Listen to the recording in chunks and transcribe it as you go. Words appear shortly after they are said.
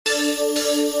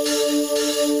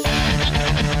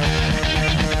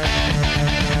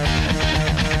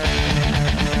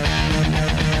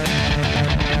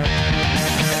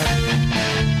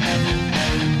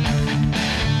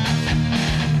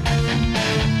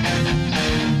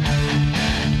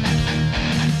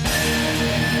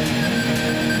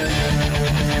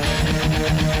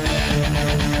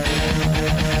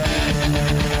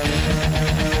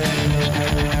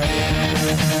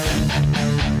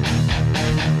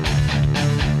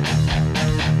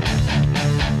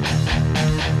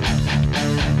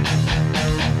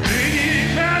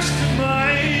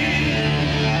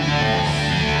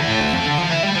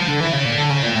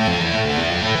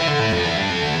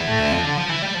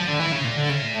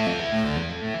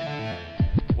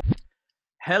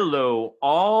Hello,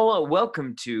 all.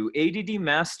 Welcome to ADD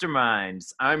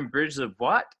Masterminds. I'm Bridge of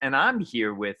Watt, and I'm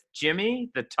here with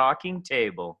Jimmy, the Talking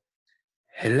Table.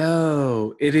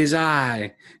 Hello, it is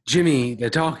I, Jimmy, the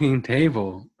talking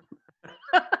table.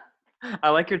 I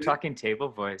like your Talking Table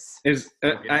voice.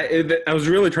 I was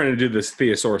really trying to do this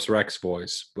Theosaurus Rex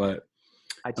voice, but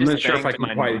I I'm just not sure if I banged can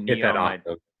my quite hit knee that on my.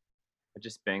 octave. I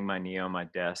just banged my knee on my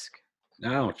desk.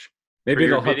 Ouch. For Maybe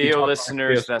your it'll help you video talk like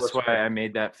listeners, that's Theosaurus why I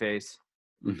made that face.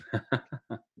 Rex.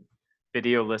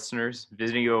 Video listeners,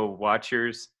 video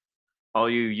watchers, all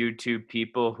you YouTube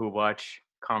people who watch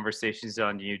conversations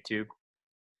on YouTube.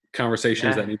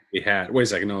 Conversations Yeah. that need to be had. Wait a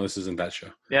second, no, this isn't that show.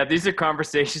 Yeah, these are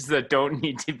conversations that don't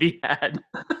need to be had.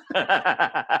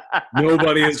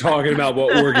 Nobody is talking about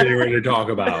what we're getting ready to talk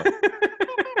about.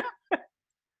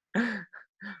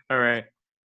 All right.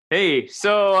 Hey,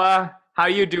 so how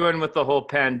you doing with the whole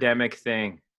pandemic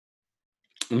thing?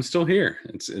 I'm still here.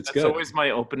 It's That's good. always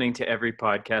my opening to every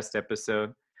podcast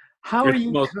episode. How are It's the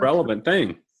you most relevant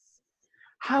thing.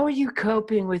 How are you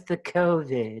coping with the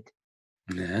COVID?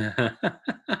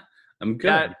 I'm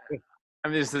good.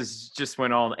 This is just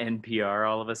went all NPR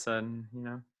all of a sudden, you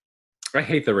know? I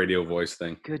hate the radio voice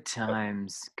thing. Good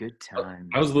times. Good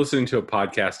times. I was listening to a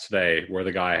podcast today where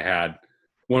the guy had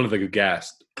one of the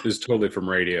guests is totally from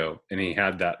radio, and he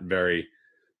had that very,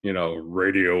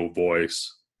 radio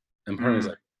voice. And part of me was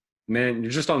like, man,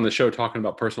 you're just on the show talking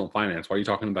about personal finance. Why are you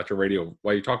talking about your radio?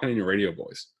 Why are you talking in your radio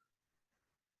voice?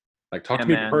 Like, talk to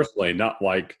me personally, not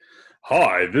like,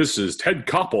 hi, this is Ted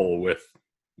Koppel with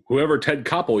whoever Ted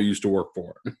Koppel used to work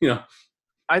for.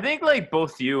 I think like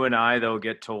both you and I though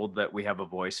get told that we have a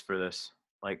voice for this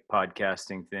like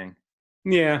podcasting thing.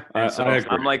 Yeah, I agree.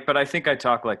 I'm like, but I think I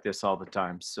talk like this all the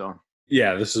time. So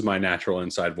yeah, this is my natural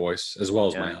inside voice as well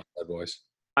as my outside voice.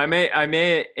 I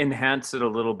may enhance it a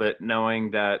little bit,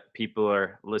 knowing that people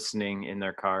are listening in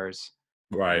their cars.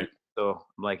 Right. So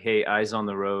I'm like, hey, eyes on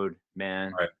the road,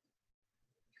 man.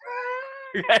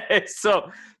 Right. So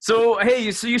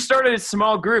hey, so you started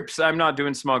small groups. I'm not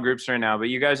doing small groups right now, but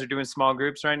you guys are doing small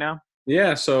groups right now?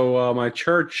 Yeah, so my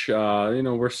church,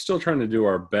 we're still trying to do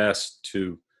our best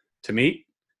to meet,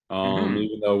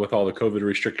 even though with all the COVID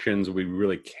restrictions, we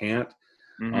really can't.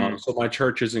 So my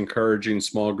church is encouraging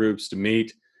small groups to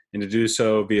meet and to do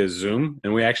so via Zoom.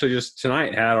 And we actually just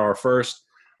tonight had our first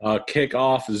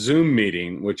kickoff Zoom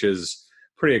meeting, which is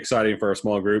pretty exciting for a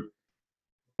small group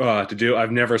to do.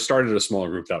 I've never started a small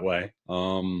group that way.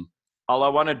 All I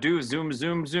want to do is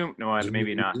Zoom. No,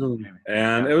 maybe not. Zoom.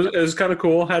 And it was kind of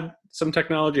cool. Had some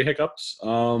technology hiccups,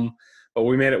 but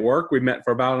we made it work. We met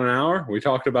for about an hour. We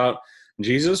talked about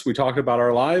Jesus. We talked about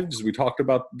our lives. We talked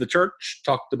about the church,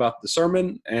 talked about the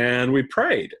sermon, and we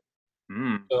prayed.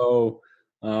 So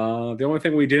the only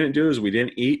thing we didn't do is we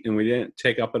didn't eat and we didn't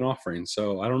take up an offering.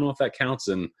 So I don't know if that counts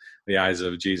in the eyes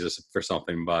of Jesus for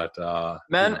something, but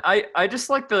man, I just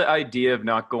like the idea of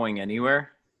not going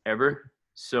anywhere ever.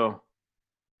 So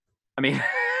I mean,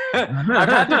 I've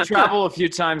had to travel a few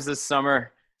times this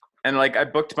summer, and like I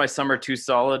booked my summer too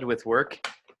solid with work.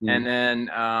 And then,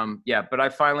 but I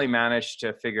finally managed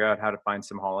to figure out how to find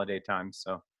some holiday time.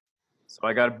 So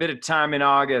I got a bit of time in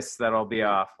August that I'll be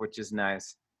off, which is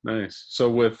nice. Nice. So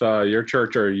with your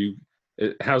church,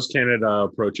 how's Canada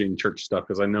approaching church stuff?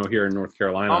 Because I know here in North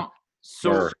Carolina.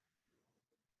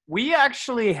 We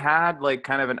actually had like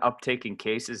kind of an uptake in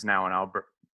cases now in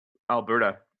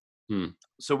Alberta.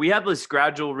 So we had this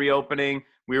gradual reopening.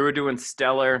 We were doing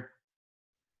stellar.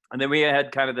 And then we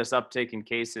had kind of this uptake in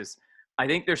cases. I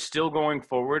think they're still going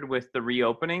forward with the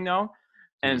reopening though.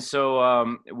 And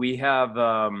so we have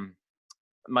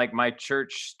like my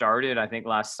church started, I think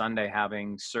last Sunday,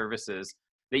 having services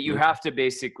that you have to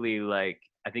basically like,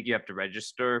 I think you have to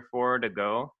register for to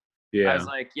go. Yeah. I was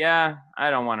like, I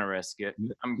don't want to risk it.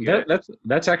 I'm good.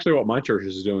 That's actually what my church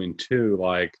is doing too.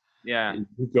 Like, you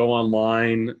go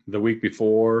online the week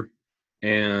before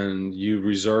and you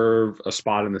reserve a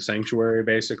spot in the sanctuary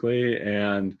basically,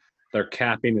 and they're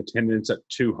capping attendance at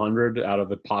 200 out of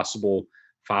the possible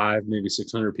 500, maybe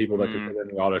 600 people that could fit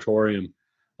in the auditorium.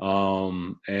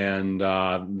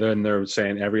 Then they're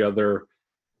saying every other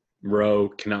row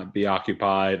cannot be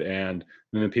occupied, and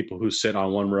then the people who sit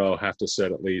on one row have to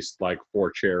sit at least like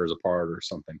 4 chairs apart or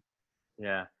something.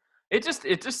 Yeah. It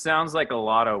just sounds like a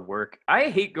lot of work. I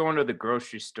hate going to the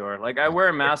grocery store. Like I wear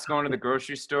a mask going to the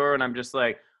grocery store and I'm just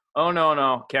like, oh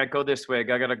no, can't go this way. I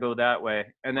gotta go that way.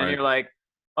 And then you're like,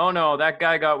 oh no, that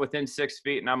guy got within 6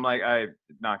 feet. And I'm like, I'm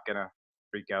not gonna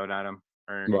freak out at him.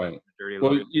 Or dirty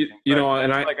well, you know,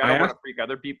 and I don't want to freak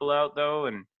other people out though.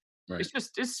 And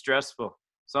it's stressful.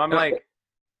 So I'm like,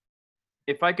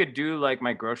 if I could do like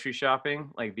my grocery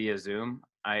shopping, like via Zoom,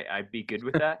 I'd be good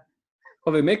with that.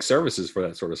 Well, they make services for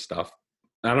that sort of stuff.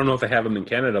 I don't know if they have them in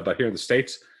Canada, but here in the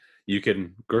States, you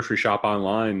can grocery shop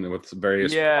online with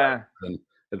various Yeah. and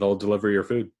they'll deliver your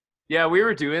food. Yeah, we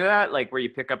were doing that, like where you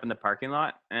pick up in the parking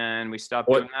lot, and we stopped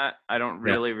doing that. I don't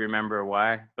really remember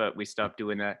why, but we stopped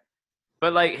doing that.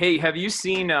 But like, hey, have you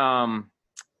seen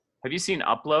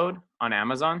Upload on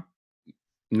Amazon?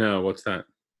 No, what's that?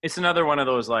 It's another one of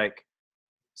those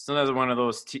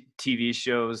TV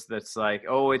shows that's like,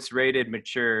 oh, it's rated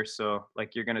mature, so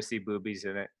like you're gonna see boobies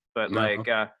in it. But like,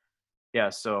 yeah.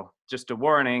 So just a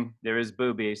warning, there is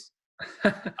boobies.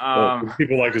 Well,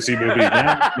 people like to see boobies.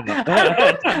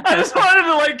 I just wanted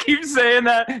to like keep saying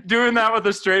that, doing that with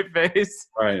a straight face.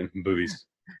 Right, boobies.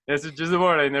 This is just a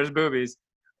warning. There's boobies.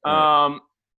 Right.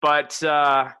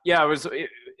 Yeah,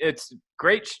 it's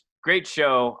great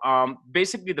show.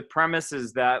 Basically the premise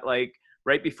is that like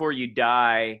right before you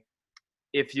die,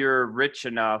 if you're rich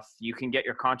enough, you can get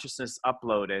your consciousness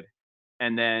uploaded,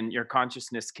 and then your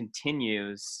consciousness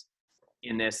continues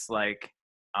in this like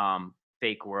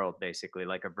fake world, basically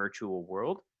like a virtual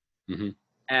world. Mm-hmm.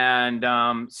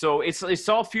 And so it's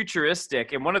all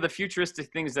futuristic. And one of the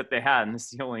futuristic things that they had, and this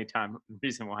is the only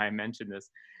reason why I mentioned this,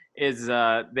 is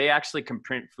they actually can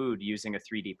print food using a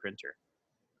 3D printer.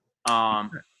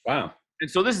 Wow. And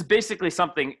so this is basically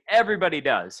something everybody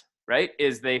does, right?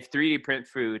 Is they 3D print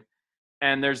food.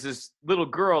 And there's this little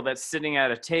girl that's sitting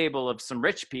at a table of some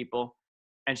rich people,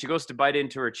 and she goes to bite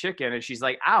into her chicken, and she's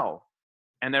like, ow.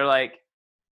 And they're like,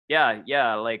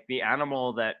 yeah, like the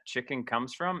animal that chicken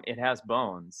comes from, it has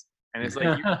bones. And it's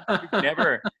like,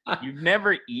 you've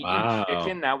never eaten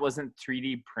chicken that wasn't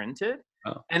 3D printed.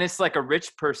 Oh. And it's like a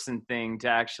rich person thing to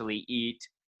actually eat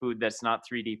food that's not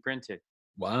 3D printed.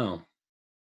 Wow.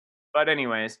 But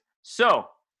anyways, so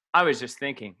I was just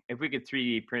thinking, if we could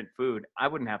 3D print food, I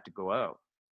wouldn't have to go out.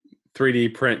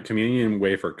 3D print communion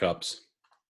wafer cups.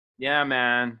 Yeah,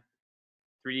 man.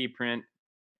 3D print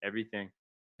everything.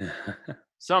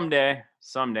 Someday.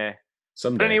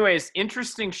 But anyways,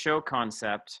 interesting show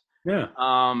concept. Yeah.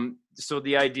 So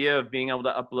the idea of being able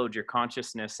to upload your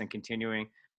consciousness and continuing,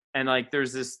 and like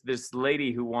there's this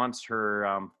lady who wants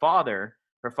her father.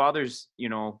 Her father's,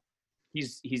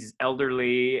 he's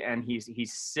elderly and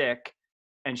he's sick,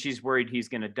 and she's worried he's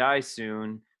gonna die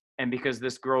soon. And because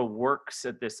this girl works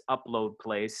at this upload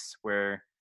place where,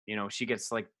 she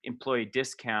gets like employee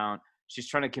discount, she's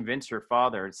trying to convince her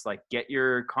father, it's like, get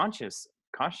your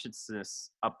consciousness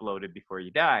uploaded before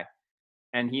you die.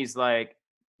 And he's like,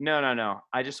 no,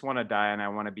 I just want to die, and I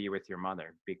want to be with your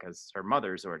mother, because her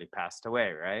mother's already passed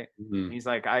away, right? Mm-hmm. He's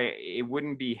like, it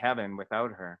wouldn't be heaven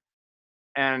without her.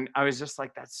 And I was just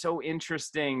like, that's so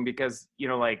interesting, because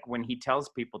like when he tells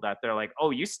people that, they're like,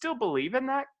 oh, you still believe in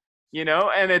that?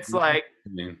 And it's like,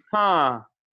 huh.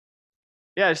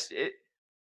 Yes,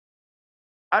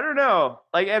 I don't know.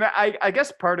 Like, and I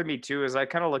guess part of me too is I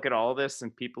kind of look at all this,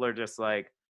 and people are just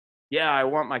like, yeah, I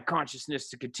want my consciousness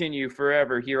to continue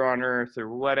forever here on earth or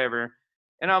whatever.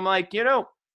 And I'm like,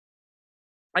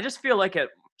 I just feel like at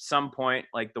some point,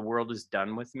 like the world is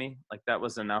done with me. Like that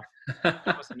was enough.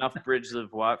 That was enough bridges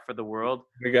of water for the world.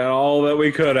 We got all that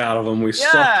we could out of them. We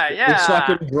sucked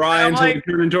it dry until we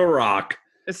turned into a rock.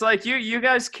 It's like you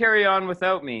guys carry on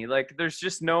without me. Like there's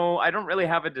just I don't really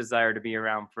have a desire to be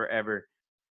around forever.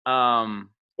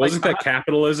 Wasn't that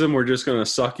capitalism? We're just going to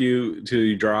suck you till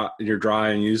you're dry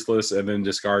and useless, and then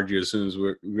discard you as soon as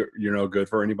you're no good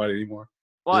for anybody anymore.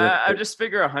 Well, I just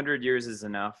figure 100 years is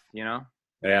enough, Yeah.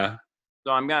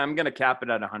 So I'm gonna cap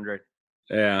it at 100.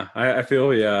 Yeah, I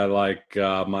feel like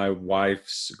my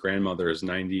wife's grandmother is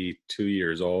 92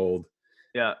 years old.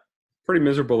 Yeah. Pretty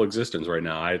miserable existence right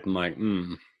now. I'm like,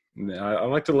 I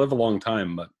like to live a long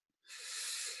time, but.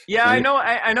 Yeah, I know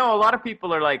a lot of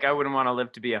people are like, I wouldn't want to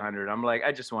live to be 100. I'm like,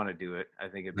 I just want to do it. I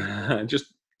think it'd be cool.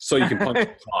 Just so you can punch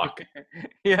the clock.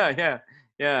 Yeah.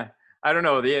 I don't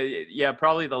know.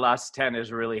 Probably the last 10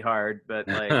 is really hard, but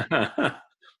like,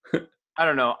 I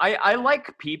don't know. I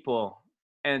like people,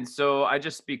 and so I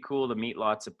just be cool to meet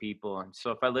lots of people. And so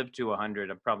if I live to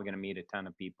 100, I'm probably going to meet a ton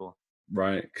of people.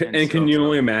 Right. And can you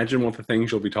only imagine what the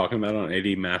things you'll be talking about on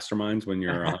 80 Masterminds when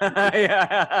you're on?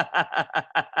 Yeah.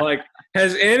 Like,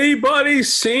 has anybody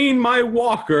seen my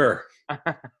walker?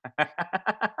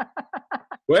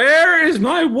 Where is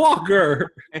my walker?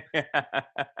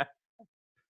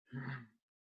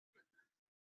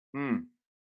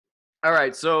 All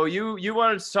right. So you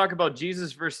wanted to talk about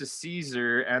Jesus versus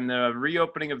Caesar and the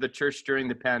reopening of the church during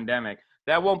the pandemic.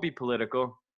 That won't be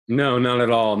political. No, not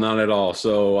at all.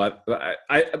 So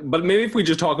but maybe if we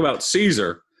just talk about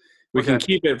Caesar, we can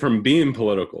keep it from being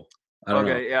political. I don't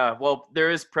know. Yeah. Well, there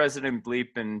is President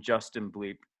Bleep and Justin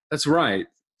Bleep. That's right.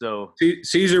 So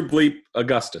Caesar bleep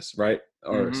Augustus, right?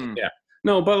 Or yeah.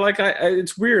 No, but like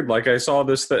it's weird. Like I saw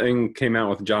this thing came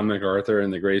out with John MacArthur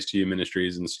and the Grace to You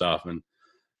Ministries and stuff, and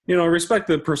I respect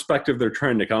the perspective they're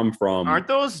trying to come from. Aren't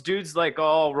those dudes like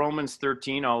all Romans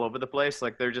 13 all over the place?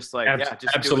 Like they're just like,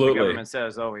 just absolutely. do what the government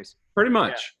says always. Pretty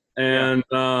much. Yeah.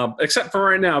 And except for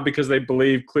right now, because they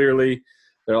believe clearly,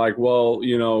 they're like, well,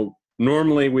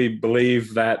 normally we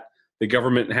believe that the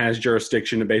government has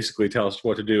jurisdiction to basically tell us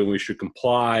what to do and we should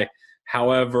comply.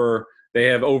 However, they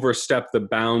have overstepped the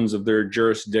bounds of their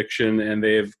jurisdiction and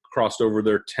they have crossed over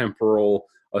their temporal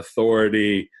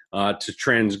authority to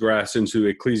transgress into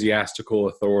ecclesiastical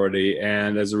authority.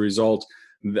 And as a result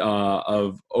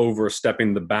of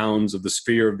overstepping the bounds of the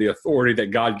sphere of the authority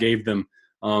that God gave them,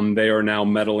 they are now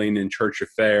meddling in church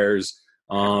affairs.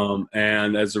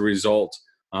 And as a result,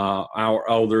 our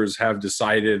elders have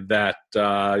decided that,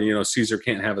 Caesar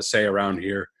can't have a say around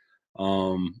here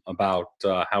about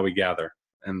how we gather.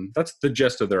 And that's the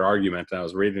gist of their argument. I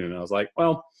was reading it and I was like,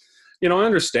 well, I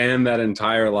understand that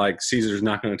entire, like, Caesar's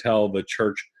not going to tell the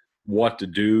church what to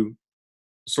do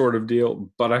sort of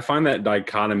deal. But I find that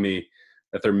dichotomy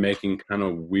that they're making kind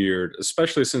of weird,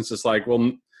 especially since it's like,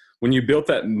 well, when you built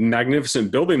that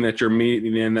magnificent building that you're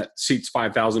meeting in that seats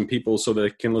 5,000 people so they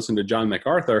can listen to John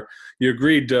MacArthur, you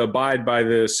agreed to abide by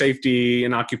the safety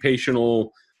and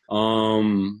occupational,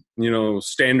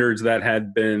 standards that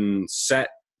had been set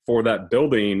for that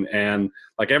building. And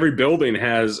like every building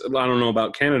has, I don't know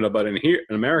about Canada, but in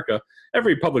America,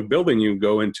 every public building you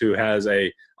go into has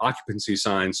a occupancy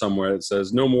sign somewhere that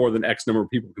says no more than X number of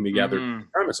people can be gathered on the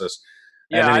premises.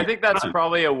 Yeah, I think that's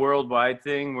probably a worldwide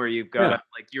thing where you've got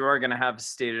you are going to have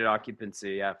stated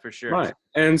occupancy. Yeah, for sure. Right.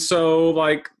 And so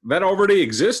like that already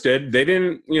existed. They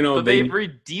didn't, so they've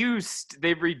reduced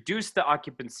the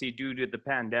occupancy due to the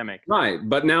pandemic. Right.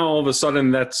 But now all of a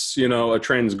sudden that's, a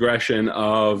transgression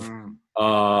of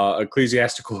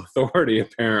ecclesiastical authority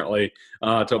apparently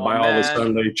by all of a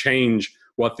sudden they change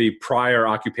what the prior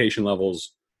occupation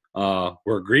levels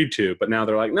were agreed to. But now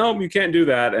they're like, no, you can't do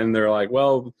that. And they're like,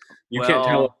 well, you can't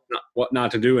tell us what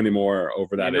not to do anymore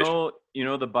over that issue.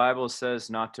 The Bible says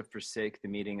not to forsake the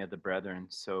meeting of the brethren.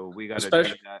 So we got to do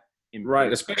that.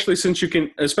 Right. Especially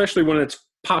especially when it's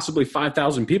possibly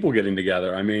 5,000 people getting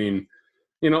together. I mean,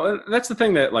 that's the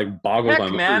thing that like boggles my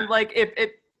mind. Man, like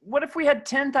what if we had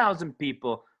 10,000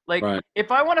 people? Like if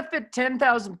I want to fit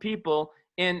 10,000 people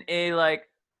in a like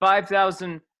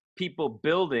 5,000 people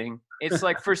building, it's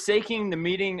like forsaking the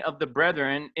meeting of the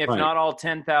brethren if not all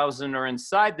 10,000 are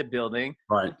inside the building.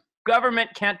 Right.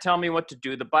 Government can't tell me what to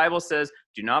do. The Bible says,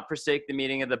 do not forsake the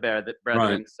meeting of the brethren.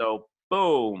 Right. So,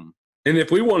 boom. And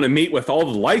if we want to meet with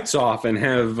all the lights off and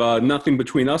have nothing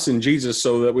between us and Jesus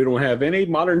so that we don't have any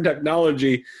modern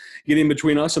technology getting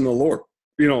between us and the Lord,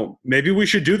 maybe we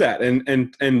should do that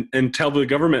and tell the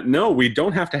government, no, we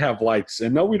don't have to have lights.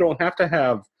 And no, we don't have to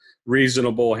have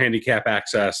reasonable handicap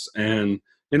access and,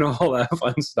 all that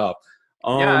fun stuff.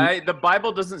 The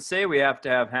Bible doesn't say we have to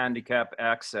have handicap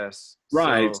access.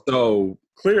 Right. So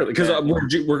clearly, because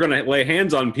we're going to lay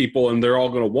hands on people and they're all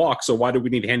going to walk. So why do we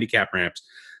need handicap ramps?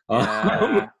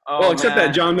 Except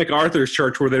that John MacArthur's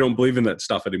church where they don't believe in that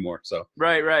stuff anymore. So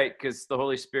right. Because the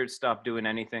Holy Spirit stopped doing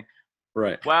anything.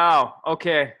 Right. Wow.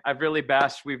 Okay. we've really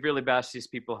bashed these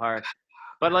people hard.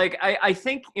 But like, I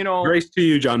think, grace to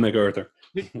you, John MacArthur.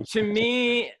 To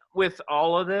me, with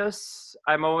all of this,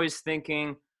 I'm always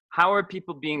thinking, how are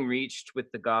people being reached with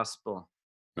the gospel?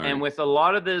 Right. And with a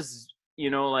lot of this,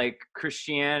 like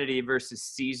Christianity versus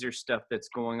Caesar stuff that's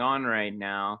going on right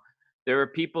now, there are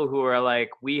people who are like,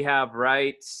 we have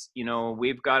rights,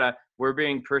 we're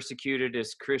being persecuted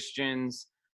as Christians.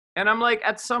 And I'm like,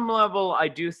 at some level, I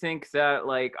do think that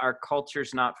like our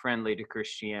culture's not friendly to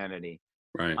Christianity.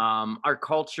 Right. Our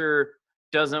culture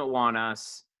doesn't want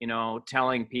us,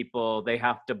 telling people they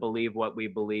have to believe what we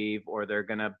believe or they're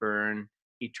going to burn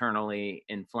eternally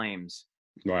in flames.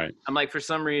 Right. I'm like, for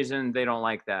some reason, they don't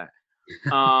like that.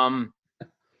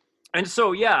 And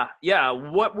so,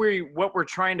 what we're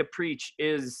trying to preach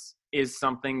is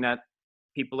something that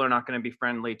people are not going to be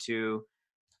friendly to.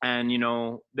 And,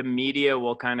 the media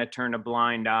will kind of turn a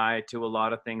blind eye to a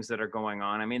lot of things that are going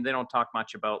on. I mean, they don't talk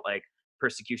much about like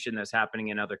persecution that's happening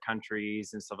in other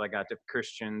countries and stuff like that to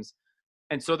Christians.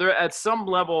 And so there, at some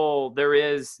level, there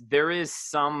is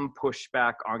some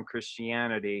pushback on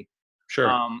Christianity.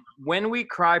 Sure. When we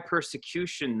cry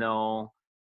persecution, though,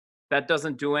 that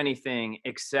doesn't do anything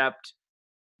except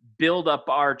build up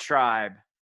our tribe.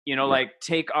 Like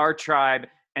take our tribe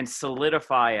and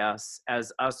solidify us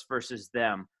as us versus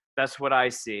them. That's what I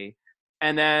see.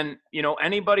 And then,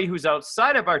 anybody who's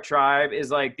outside of our tribe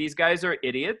is like, these guys are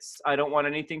idiots. I don't want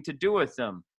anything to do with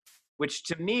them. which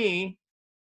to me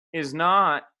is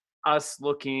not us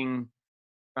looking,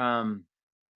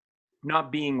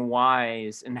 not being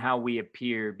wise in how we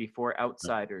appear before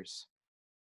outsiders.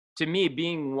 To me,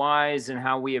 being wise in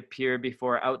how we appear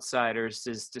before outsiders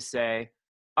is to say,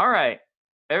 all right,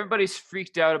 everybody's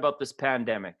freaked out about this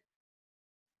pandemic.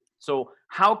 So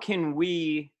how can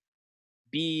we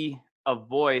be a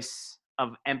voice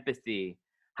of empathy?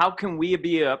 How can we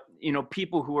be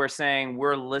people who are saying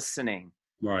we're listening?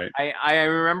 Right. I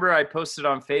remember I posted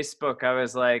on Facebook, I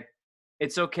was like,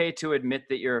 it's okay to admit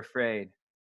that you're afraid.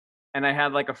 And I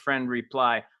had like a friend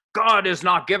reply, God has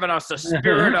not given us a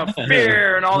spirit of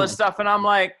fear and all this stuff. And I'm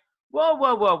like,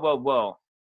 whoa.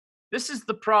 This is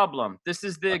the problem. This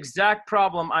is the exact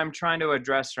problem I'm trying to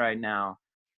address right now.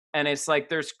 And it's like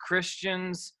there's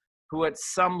Christians who at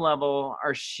some level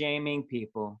are shaming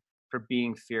people for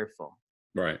being fearful.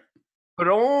 Right. But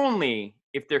only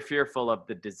if they're fearful of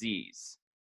the disease.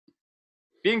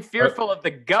 Being fearful of the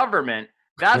government,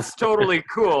 that's totally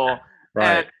cool.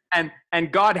 Right.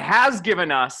 And God has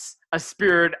given us a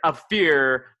spirit of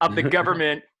fear of the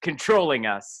government controlling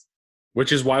us.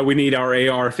 Which is why we need our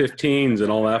AR-15s and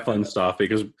all that fun stuff,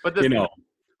 because,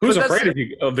 who's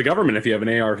afraid of the government if you have an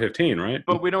AR-15, right?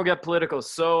 But we don't get political.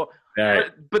 So,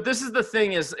 but this is the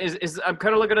thing is I'm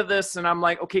kind of looking at this and I'm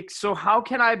like, okay, so how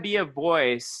can I be a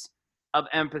voice of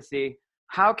empathy?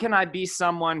 How can I be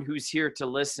someone who's here to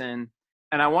listen?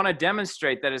 And I want to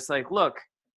demonstrate that it's like, look,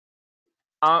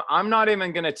 I'm not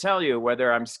even going to tell you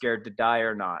whether I'm scared to die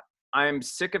or not. I'm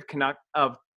sick of Canucks.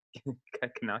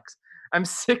 I'm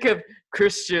sick of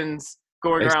Christians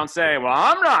going around saying, well,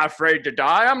 I'm not afraid to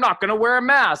die. I'm not going to wear a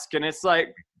mask. And it's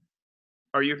like,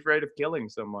 are you afraid of killing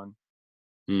someone?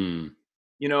 And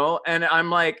I'm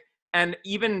like, and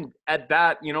even at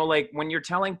that, like when you're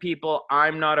telling people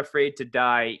I'm not afraid to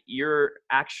die, you're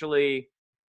actually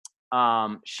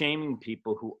shaming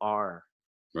people who are.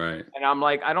 Right. And I'm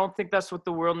like, I don't think that's what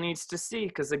the world needs to see.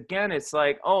 Because again, it's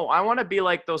like, oh, I want to be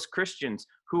like those Christians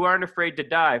who aren't afraid to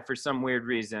die for some weird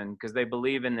reason because they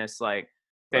believe in this like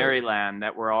fairyland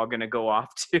that we're all going to go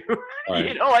off to.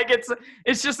 Right. Like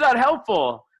it's just not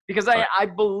helpful because I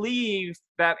believe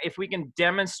that if we can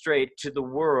demonstrate to the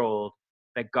world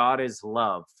that God is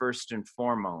love first and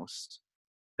foremost,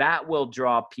 that will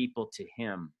draw people to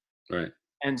him. Right.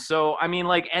 And so, I mean,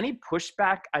 like any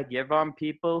pushback I give on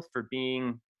people for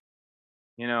being,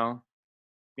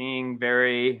 being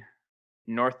very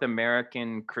North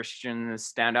American Christians,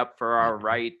 stand up for our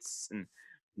rights and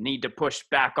need to push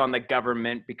back on the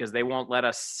government because they won't let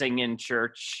us sing in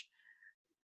church,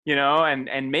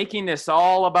 and making this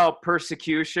all about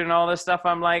persecution, all this stuff.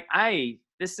 I'm like,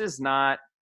 this is not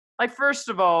like, first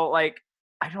of all, like,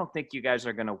 I don't think you guys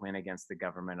are going to win against the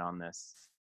government on this.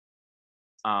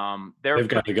 They've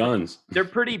got the guns. They're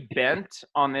pretty bent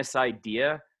on this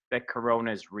idea that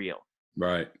Corona is real.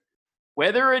 Right.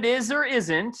 Whether it is or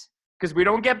isn't, because we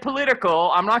don't get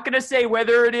political, I'm not going to say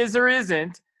whether it is or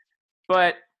isn't,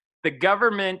 but the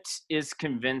government is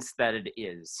convinced that it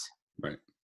is. Right.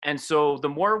 And so the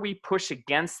more we push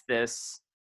against this,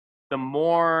 the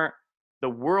more the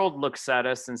world looks at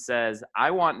us and says,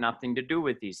 I want nothing to do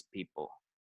with these people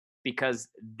because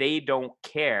they don't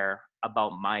care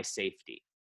about my safety.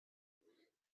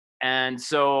 And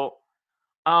so,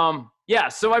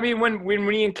 so I mean, when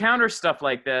we encounter stuff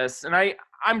like this, and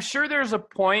I'm sure there's a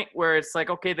point where it's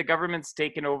like, okay, the government's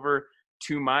taken over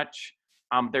too much.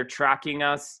 They're tracking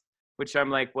us, which I'm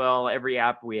like, well, every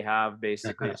app we have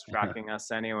basically is tracking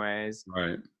us anyways.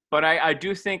 Right. But I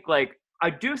do think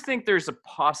there's a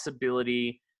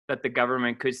possibility that the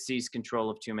government could seize control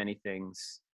of too many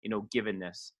things, given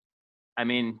this. I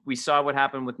mean, we saw what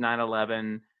happened with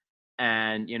 9/11.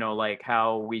 And, like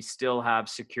how we still have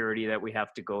security that we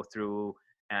have to go through.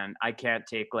 And I can't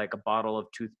take like a bottle of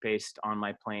toothpaste on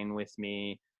my plane with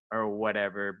me or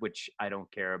whatever, which I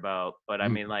don't care about. But I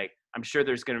mean, like, I'm sure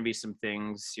there's going to be some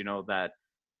things, that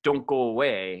don't go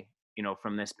away,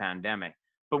 from this pandemic.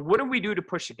 But what do we do to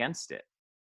push against it?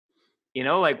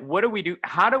 Like, what do we do?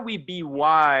 How do we be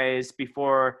wise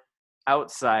before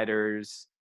outsiders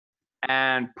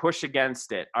and push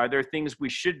against it? Are there things we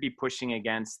should be pushing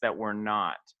against that we're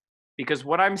not? Because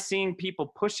what I'm seeing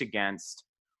people push against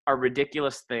are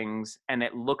ridiculous things, and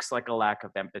it looks like a lack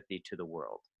of empathy to the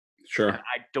world. Sure. And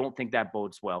I don't think that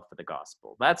bodes well for the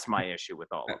gospel. That's my issue with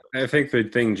all of it. I think the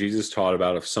thing Jesus taught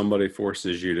about, if somebody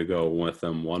forces you to go with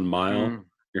them 1 mile,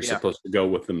 you're supposed to go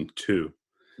with them 2.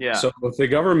 Yeah. So if the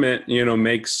government,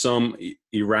 makes some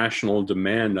irrational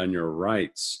demand on your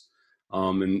rights,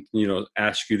 and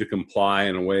ask you to comply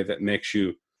in a way that makes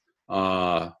you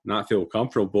not feel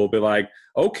comfortable, be like,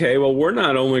 okay, well, we're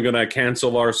not only going to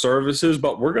cancel our services,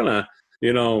 but we're going to,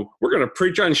 we're going to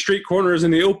preach on street corners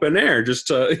in the open air, just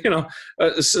to,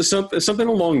 something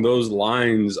along those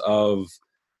lines of,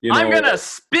 I'm going to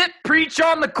spit preach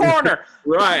on the corner.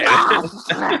 Right.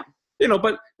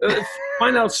 But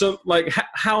find out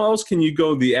how else can you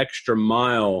go the extra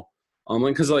mile?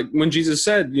 Because like when Jesus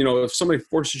said, if somebody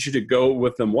forces you to go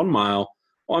with them 1 mile,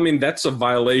 well, I mean, that's a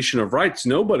violation of rights.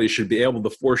 Nobody should be able to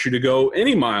force you to go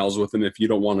any miles with them if you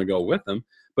don't want to go with them.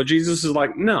 But Jesus is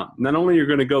like, no, not only you're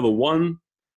going to go the 1,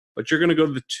 but you're going to go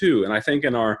to the 2. And I think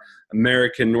in our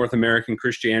North American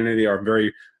Christianity, our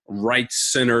very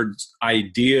rights-centered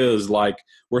ideas, like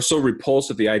we're so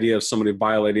repulsed at the idea of somebody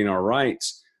violating our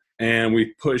rights, and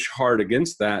we push hard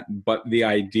against that. But the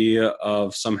idea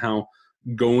of somehow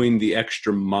going the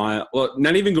extra mile, well,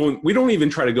 not even going, we don't even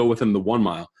try to go with them the 1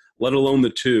 mile, let alone the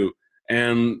 2.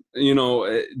 And,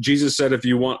 Jesus said, if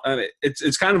you want,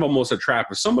 it's kind of almost a trap.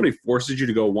 If somebody forces you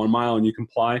to go 1 mile and you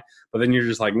comply, but then you're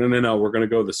just like, no, we're going to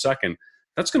go the 2nd,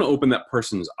 that's going to open that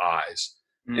person's eyes.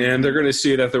 Mm-hmm. And they're going to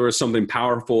see that there was something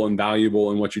powerful and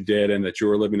valuable in what you did, and that you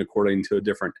were living according to a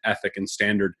different ethic and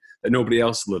standard that nobody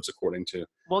else lives according to.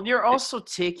 Well, you're also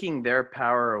taking their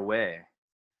power away.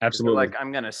 Absolutely. Like,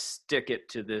 I'm going to stick it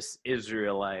to this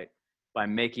Israelite by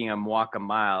making him walk a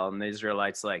mile. And the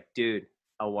Israelite's like, dude,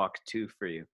 I'll walk 2 for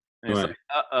you. And it's like,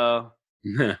 uh-oh.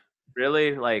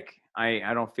 Really? Like, I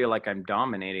don't feel like I'm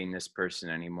dominating this person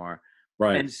anymore.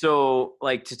 Right. And so,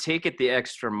 like, to take it the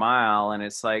extra mile, and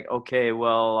it's like, okay,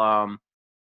 well,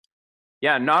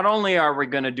 not only are we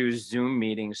going to do Zoom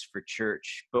meetings for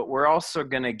church, but we're also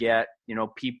going to get,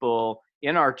 people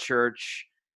in our church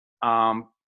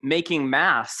making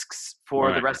masks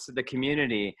for the rest of the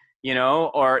community,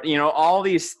 or, all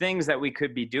these things that we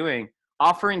could be doing,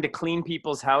 offering to clean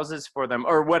people's houses for them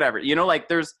or whatever,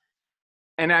 like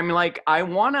and I'm like, I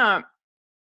want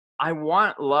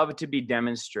love to be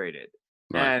demonstrated.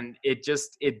 Right. And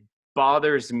it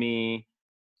bothers me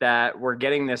that we're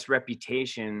getting this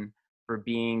reputation for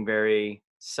being very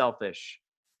selfish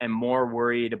and more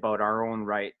worried about our own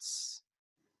rights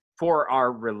for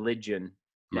our religion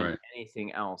than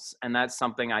anything else. And that's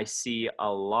something I see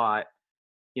a lot,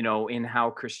 in how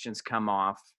Christians come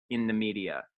off in the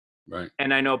media. Right.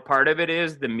 And I know part of it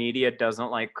is the media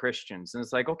doesn't like Christians. And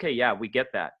it's like, okay, yeah, we get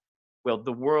that. Well,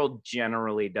 the world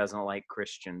generally doesn't like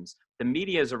Christians. The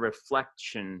media is a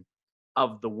reflection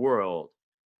of the world.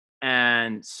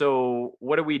 And so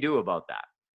what do we do about that?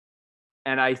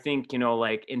 And I think,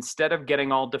 instead of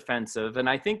getting all defensive, and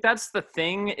I think that's the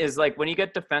thing is, like, when you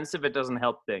get defensive, it doesn't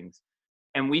help things.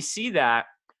 And we see that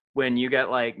when you get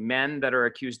like men that are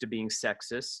accused of being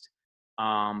sexist,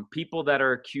 people that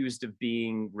are accused of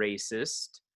being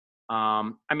racist.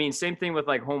 Same thing with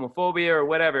like homophobia or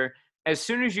whatever. As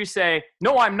soon as you say,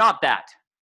 no, I'm not that,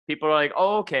 people are like,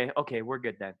 oh, okay, we're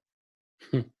good then.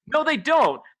 No, they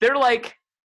don't. They're like,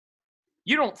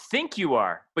 you don't think you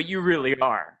are, but you really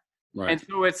are. Right. And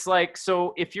so it's like,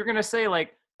 so if you're going to say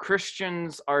like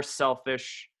Christians are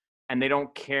selfish and they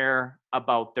don't care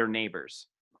about their neighbors,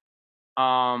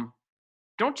 don't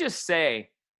just say,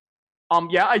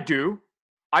 yeah, I do.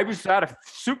 I was at a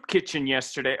soup kitchen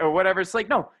yesterday or whatever. It's like,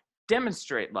 no,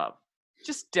 demonstrate love.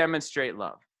 Just demonstrate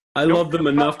love. I love them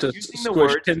enough to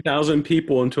squish 10,000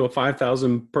 people into a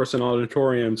 5,000 person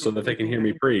auditorium so that they can hear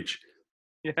me preach.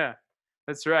 Yeah,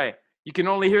 that's right. You can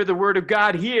only hear the word of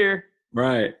God here.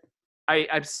 Right.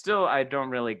 I don't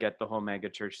really get the whole mega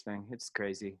church thing. It's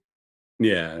crazy.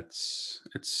 Yeah,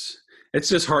 it's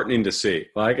disheartening to see,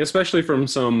 like, especially from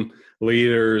some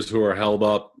leaders who are held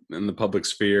up in the public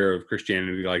sphere of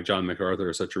Christianity, like John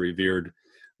MacArthur, such a revered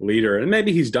leader, and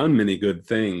maybe he's done many good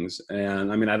things.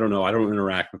 And I don't know, I don't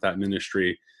interact with that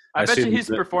ministry. I bet you he's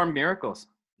performed miracles.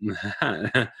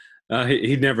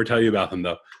 He'd never tell you about them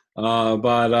though.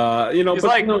 He's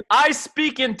like, I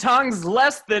speak in tongues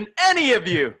less than any of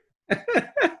you.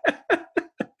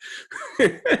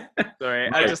 Sorry,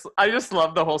 right. I just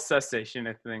love the whole cessation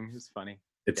thing. It's funny.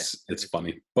 It's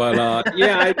funny, but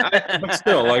but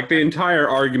still, like, the entire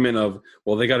argument of,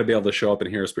 well, they got to be able to show up and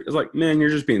hear us. It's like, man, you're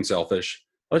just being selfish.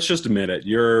 Let's just admit it.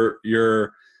 You're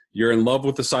in love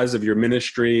with the size of your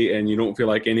ministry, and you don't feel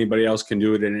like anybody else can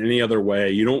do it in any other way.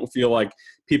 You don't feel like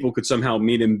people could somehow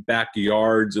meet in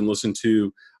backyards and listen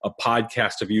to a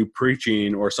podcast of you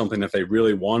preaching or something if they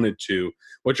really wanted to.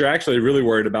 What you're actually really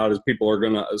worried about is people are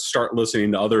going to start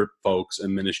listening to other folks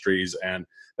and ministries, and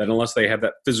that unless they have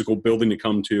that physical building to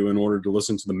come to in order to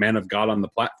listen to the man of God on the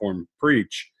platform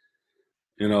preach,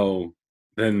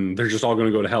 then they're just all going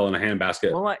to go to hell in a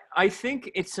handbasket. Well, I think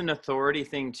it's an authority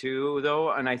thing too,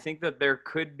 though. And I think that there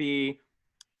could be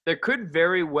there could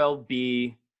very well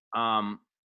be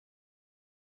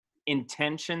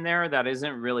intention there that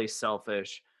isn't really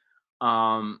selfish.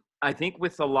 I think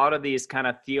with a lot of these kind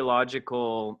of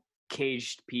theological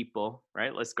caged people,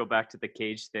 right? Let's go back to the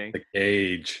cage thing. The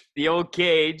cage. The old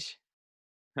cage.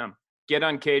 Get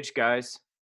uncaged, guys.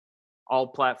 All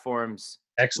platforms.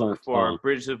 Excellent. For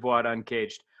Bridge of Watt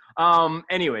Uncaged.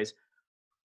 Anyways,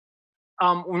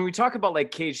 when we talk about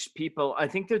like caged people, I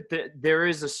think that there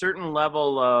is a certain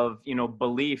level of,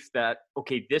 belief that,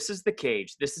 okay, this is the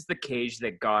cage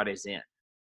that God is in,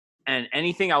 and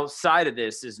anything outside of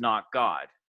this is not God.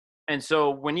 And so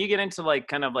when you get into like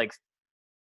kind of like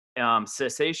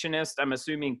cessationist, I'm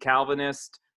assuming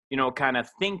Calvinist, kind of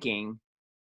thinking,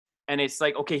 and it's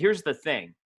like, okay, here's the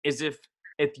thing, is if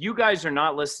you guys are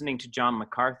not listening to John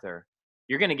MacArthur,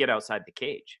 you're going to get outside the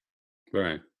cage.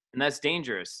 Right. And that's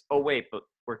dangerous. Oh, wait, but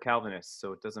we're Calvinists,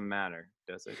 so it doesn't matter,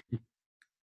 does it?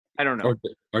 I don't know.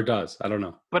 Or does. I don't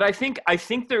know. But I think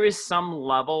there is some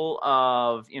level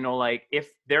of, like if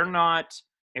they're not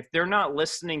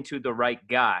listening to the right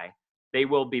guy, they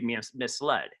will be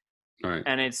misled. Right.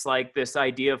 And it's like this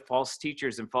idea of false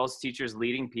teachers and false teachers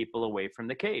leading people away from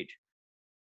the cage.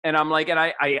 And I'm like, and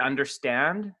I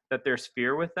understand that there's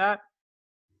fear with that.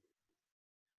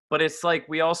 But it's like,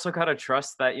 we also got to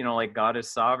trust that, like God is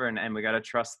sovereign, and we got to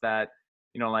trust that,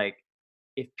 like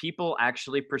if people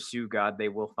actually pursue God, they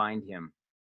will find him.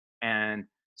 And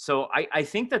so I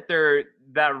think that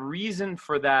that reason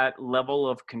for that level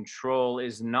of control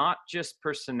is not just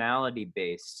personality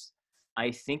based.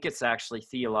 I think it's actually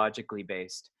theologically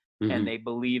based. Mm-hmm. And they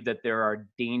believe that there are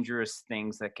dangerous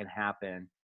things that can happen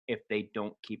if they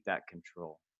don't keep that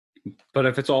control. But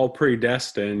if it's all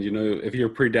predestined, if you're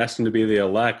predestined to be the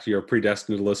elect, you're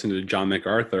predestined to listen to John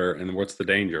MacArthur, and what's the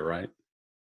danger, right?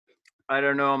 I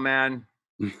don't know, man.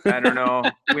 I don't know.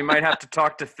 We might have to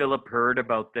talk to Philip Hurd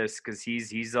about this, because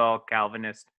he's all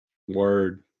Calvinist.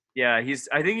 Word. Yeah,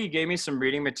 I think he gave me some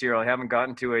reading material. I haven't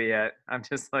gotten to it yet. I'm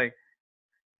just like,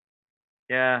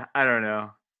 yeah, I don't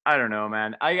know,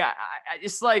 man. I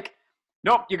it's like,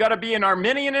 nope, you got to be an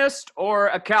Arminianist or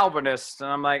a Calvinist. And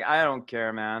I'm like, I don't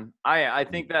care, man. I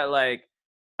think that, like,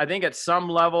 I think at some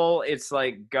level it's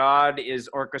like God is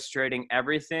orchestrating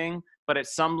everything, but at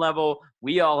some level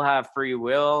we all have free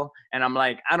will. And I'm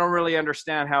like, I don't really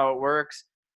understand how it works.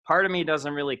 Part of me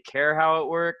doesn't really care how it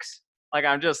works. Like,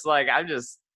 I'm just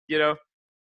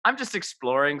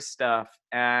exploring stuff.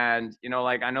 And,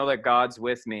 like, I know that God's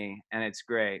with me, and it's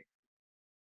great.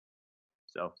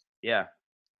 So, yeah.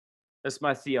 That's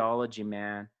my theology,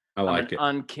 man. I like it.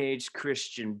 Uncaged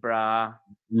Christian, brah.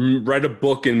 Write a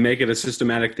book and make it a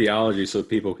systematic theology so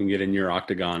people can get in your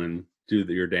octagon and do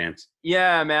your dance.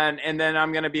 Yeah, man. And then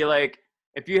I'm going to be like,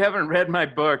 if you haven't read my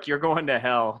book, you're going to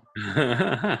hell.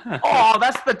 Oh,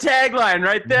 that's the tagline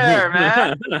right there,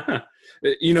 man.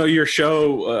 Your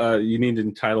show, you need to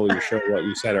entitle your show what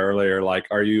you said earlier, like,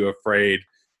 are you afraid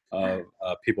of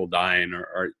people dying,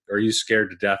 or are you scared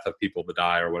to death of people to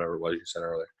die, or whatever it was you said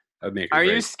earlier? Are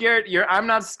you scared?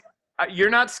 You're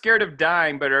not scared of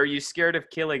dying, but are you scared of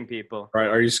killing people? Right.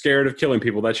 Are you scared of killing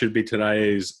people? That should be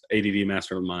today's ADD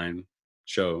Mastermind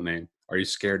show name. Are you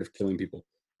scared of killing people?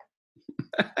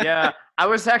 Yeah. I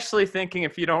was actually thinking,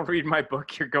 if you don't read my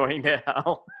book, you're going to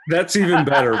hell. That's even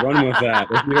better. Run with that.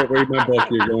 If you don't read my book,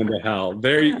 you're going to hell.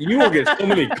 There, you will get so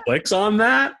many clicks on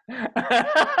that.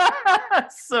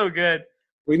 So good.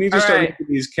 We need to start making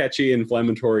these catchy,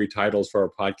 inflammatory titles for our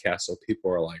podcast, so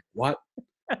people are like, what?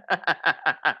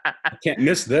 I can't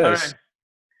miss this. Right.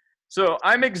 So,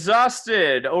 I'm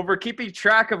exhausted over keeping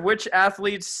track of which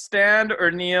athletes stand or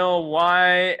kneel,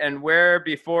 why and where,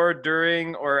 before,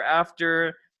 during, or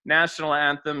after national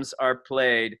anthems are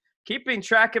played. Keeping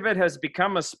track of it has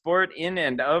become a sport in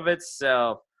and of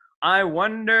itself. I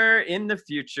wonder in the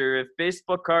future if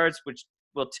baseball cards which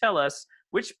will tell us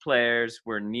which players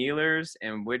were kneelers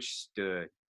and which stood.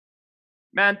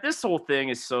 Man, this whole thing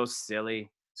is so silly.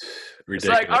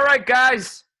 Ridiculous. It's like, all right,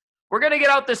 guys, we're going to get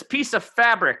out this piece of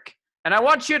fabric, and I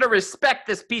want you to respect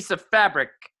this piece of fabric.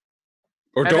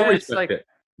 Or don't respect it.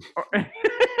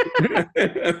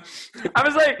 I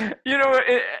was like,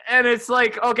 and it's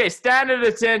like, okay, stand at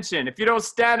attention. If you don't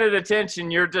stand at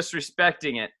attention, you're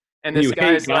disrespecting it. And this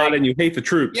guy's like, God and you hate the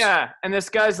troops. Yeah, and this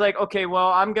guy's like, okay, well,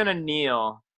 I'm going to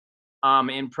kneel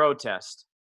in protest.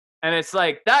 And it's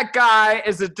like, that guy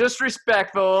is a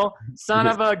disrespectful son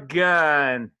of a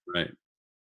gun. Right.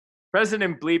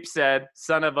 President Bleep said,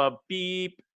 son of a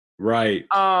beep. Right.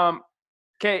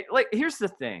 Okay, like, here's the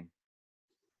thing.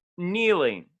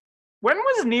 Kneeling. When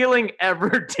was kneeling ever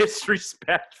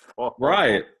disrespectful?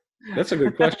 Right. That's a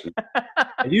good question.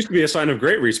 It used to be a sign of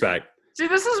great respect. See,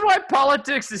 this is why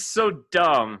politics is so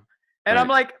dumb. And Right. I'm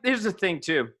like, here's the thing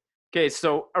too. Okay,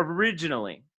 so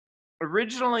originally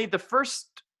the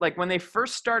first, like when they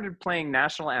first started playing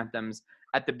national anthems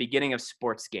at the beginning of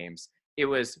sports games, it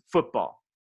was football.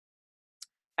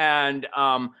 And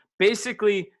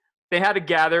basically they had a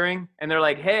gathering and they're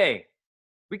like, hey,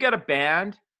 we got a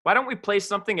band. Why don't we play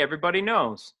something everybody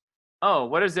knows? Oh,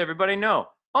 what does everybody know?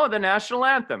 Oh, the national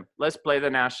anthem. Let's play the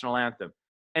national anthem.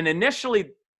 And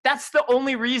initially, that's the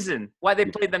only reason why they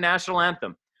played the national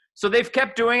anthem. So they've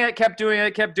kept doing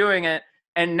it.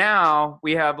 And now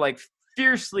we have like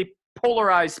fiercely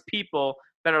polarized people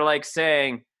that are like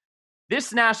saying,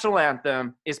 this national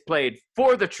anthem is played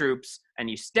for the troops and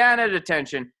you stand at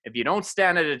attention. If you don't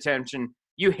stand at attention,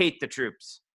 you hate the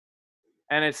troops.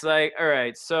 And it's like, all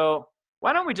right, so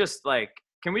why don't we just like,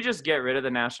 can we just get rid of the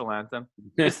national anthem?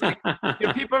 It's like,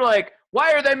 people are like,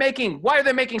 why are they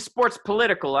making sports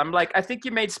political? I'm like, I think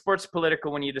you made sports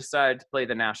political when you decided to play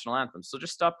the national anthem. So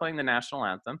just stop playing the national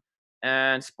anthem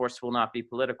and sports will not be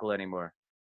political anymore.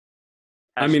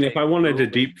 I mean, if I wanted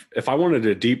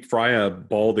to deep fry a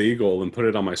bald eagle and put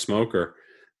it on my smoker,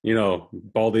 you know,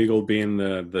 bald eagle being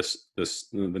the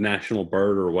national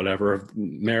bird or whatever of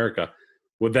America,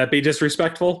 would that be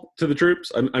disrespectful to the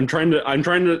troops? I'm trying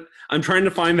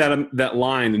to find that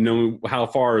line and know how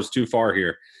far is too far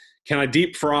here. Can I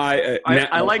deep fry?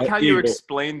 I like how you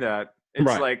explain that. It's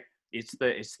right. Like it's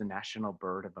the national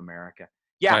bird of America.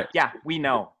 Yeah, right. Yeah, we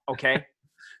know. Okay.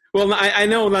 Well, I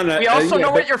know that. We also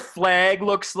know what your flag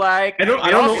looks like. We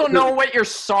also know what your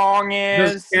song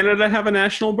is. Does Canada have a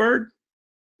national bird?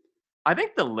 I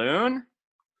think the loon.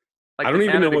 Like I don't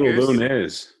even know what a loon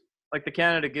is. Like the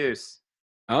Canada goose.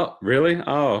 Oh, really?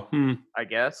 Oh, I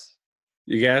guess.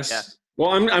 You guess? Yeah.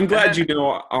 Well, I'm glad you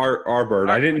know our bird.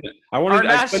 Our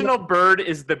national bird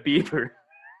is the beaver.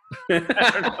 I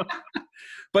don't know.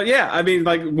 But yeah, I mean,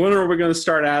 like, when are we going to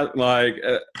start out? Like,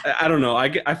 I don't know.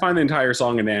 I find the entire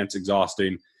song and dance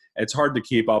exhausting. It's hard to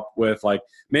keep up with. Like,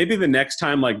 maybe the next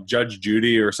time, like, Judge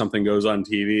Judy or something goes on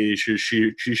TV, she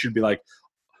should be like,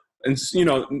 and you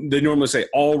know, they normally say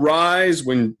 "all rise"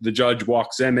 when the judge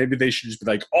walks in. Maybe they should just be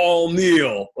like "all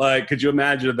kneel." Like, could you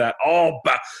imagine that? All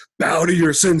bow to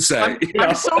your sensei.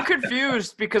 I'm so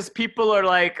confused because people are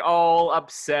like all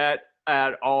upset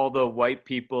at all the white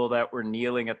people that were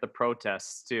kneeling at the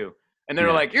protests too. And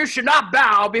they're like, you should not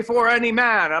bow before any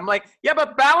man. I'm like, yeah,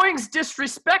 but bowing's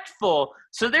disrespectful.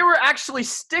 So they were actually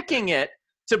sticking it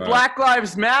to Black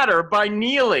Lives Matter by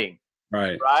kneeling.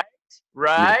 Right.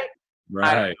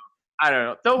 I don't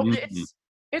know. Though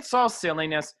it's all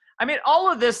silliness. I mean,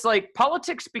 all of this, like,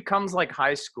 politics becomes like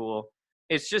high school.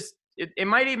 It's just, it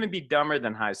might even be dumber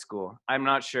than high school. I'm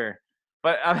not sure.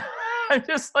 But I'm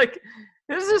just like,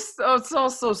 it's all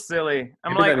so silly.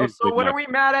 I'm like, so what are we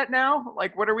mad at now?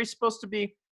 Like, what are we supposed to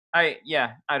be? I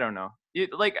don't know.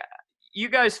 You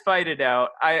guys fight it out.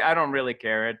 I don't really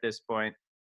care at this point,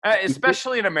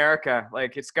 especially in America.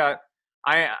 Like,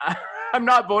 I'm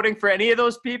not voting for any of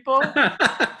those people.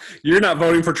 You're not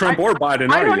voting for Trump or Biden,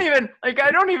 are you?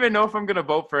 I don't even know if I'm going to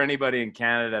vote for anybody in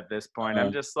Canada at this point.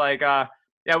 I'm just like,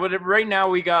 but right now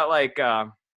we got like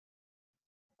our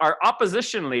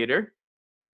opposition leader.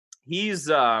 He's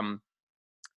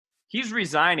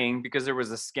resigning because there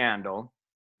was a scandal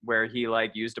where he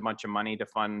like used a bunch of money to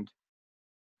fund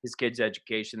his kid's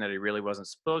education that he really wasn't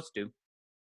supposed to.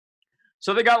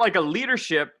 So they got like a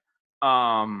leadership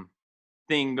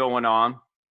thing going on.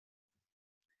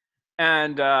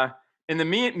 And in the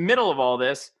middle of all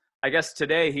this, I guess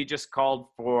today he just called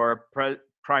for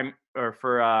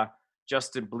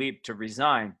Justin Bleep to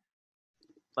resign.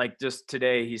 Like, just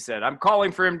today he said, I'm calling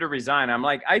for him to resign. I'm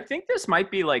like, I think this might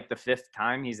be like the 5th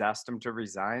time he's asked him to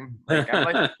resign. Like, I'm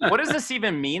like, what does this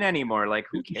even mean anymore? Like,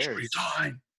 who cares?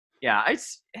 Resign. Yeah,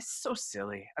 it's so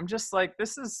silly. I'm just like,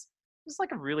 this is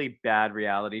like a really bad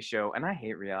reality show, and I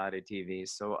hate reality TV.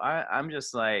 So I'm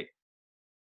just like,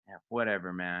 yeah,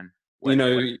 whatever, man.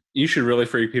 You should really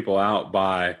freak people out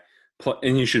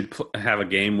and you should have a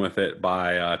game with it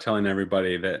by telling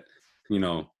everybody that, you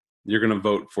know, you're going to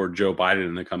vote for Joe Biden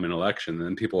in the coming election. And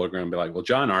then people are going to be like, well,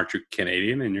 John, aren't you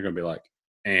Canadian? And you're going to be like,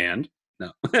 and?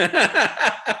 No.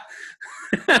 That's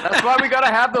why we got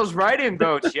to have those write-in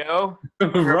votes, yo.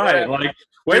 Right. Like,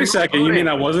 wait a second. Voting. You mean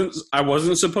I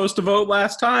wasn't supposed to vote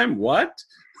last time? What?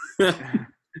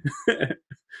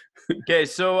 Okay,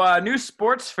 so new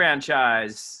sports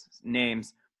franchise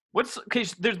names.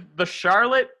 There's the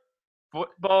Charlotte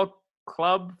Football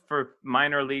Club for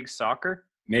minor league soccer.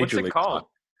 Major What's it called?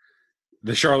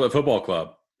 The Charlotte Football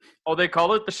Club. Oh, they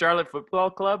call it the Charlotte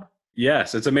Football Club?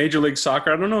 Yes, it's a Major League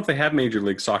Soccer. I don't know if they have Major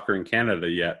League Soccer in Canada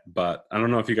yet, but I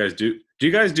don't know if you guys do. Do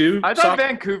you guys do I thought soccer?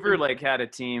 Vancouver had a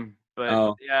team,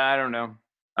 but yeah, I don't know.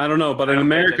 I don't know, but in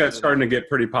America, it's starting to get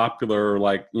pretty popular.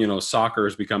 Like, soccer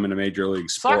is becoming a major league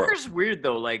sport. Soccer's weird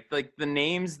though. Like the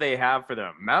names they have for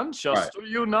them, Manchester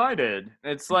United.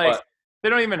 It's like they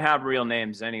don't even have real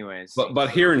names, anyways. But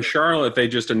here in Charlotte, they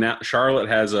just announced Charlotte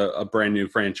has a brand new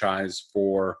franchise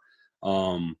for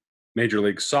Major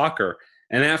League Soccer,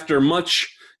 and after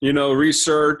much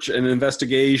research and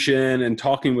investigation and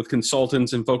talking with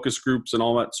consultants and focus groups and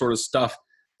all that sort of stuff,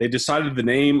 they decided the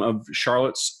name of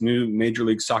Charlotte's new Major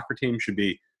League Soccer team should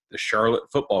be the Charlotte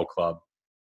Football Club.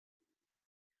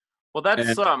 Well, that's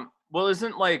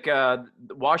isn't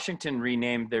Washington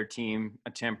renamed their team a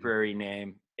temporary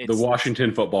name? It's the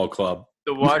Washington Football Club.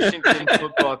 The Washington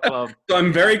Football Club. So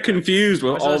I'm very confused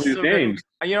with all these names.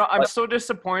 I'm so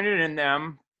disappointed in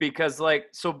them because,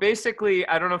 so basically,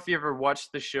 I don't know if you ever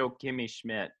watched the show Kimmy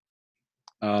Schmidt.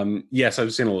 Yes,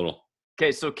 I've seen a little.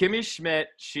 Okay, so Kimmy Schmidt,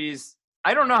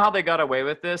 I don't know how they got away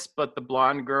with this, but the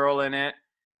blonde girl in it,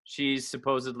 she's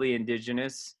supposedly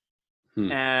indigenous.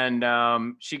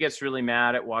 And she gets really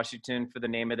mad at Washington for the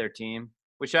name of their team,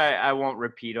 which I won't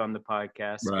repeat on the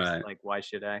podcast. Right. Like, why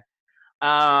should I?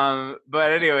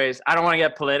 But anyways, I don't want to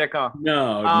get political.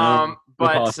 No.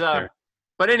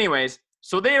 But anyways,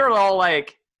 so they are all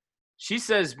like, she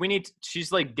says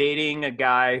she's like dating a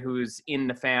guy who's in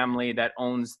the family that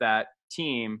owns that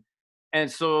team. And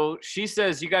so she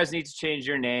says, you guys need to change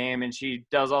your name. And she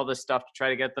does all this stuff to try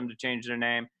to get them to change their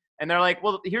name. And they're like,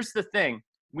 well, here's the thing.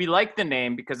 We like the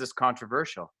name because it's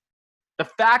controversial. The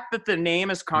fact that the name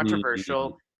is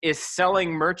controversial is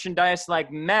selling merchandise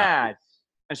like mad.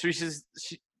 And so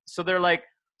so they're like,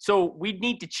 so we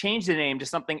need to change the name to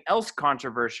something else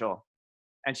controversial.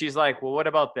 And she's like, well, what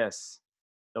about this?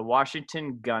 The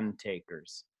Washington Gun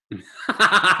Takers. And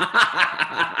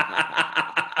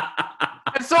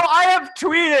so I have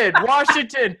tweeted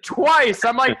Washington twice.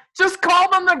 I'm like, just call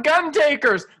them the Gun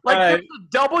Takers. Like, there's a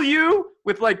W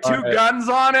with like two guns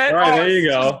on it. Right, there you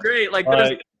go. Great.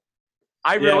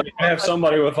 I really have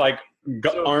somebody with like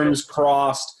arms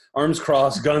crossed,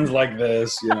 guns like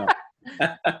this. See,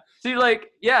 I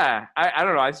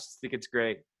don't know. I just think it's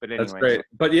great. But anyway, that's great.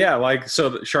 But yeah,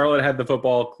 so Charlotte had the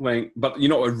football thing. But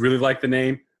I really like the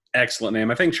name. Excellent name.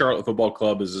 I think Charlotte Football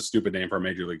Club is a stupid name for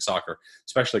Major League Soccer,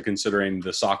 especially considering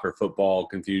the soccer football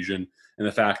confusion and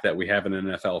the fact that we have an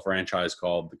NFL franchise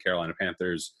called the Carolina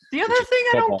Panthers. The other thing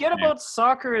I don't get about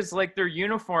soccer is their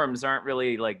uniforms aren't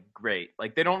really great.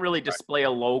 They don't really display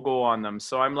a logo on them.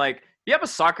 So I'm like, if you have a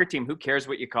soccer team, who cares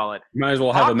what you call it? You might as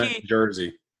well have a men's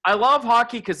jersey. I love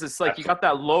hockey because it's you got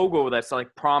that logo that's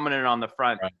prominent on the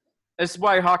front. Right. This is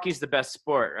why hockey's the best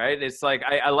sport, right? It's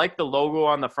I like the logo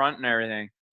on the front and everything.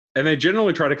 And they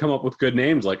generally try to come up with good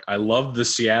names. I love the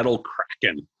Seattle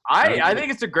Kraken. I think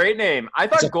it's a great name. I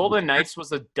thought Golden Knights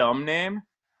was a dumb name.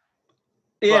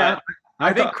 Yeah.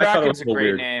 I think Kraken's a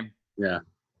great name. Yeah.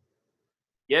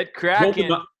 Yet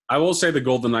Kraken. I will say the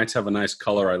Golden Knights have a nice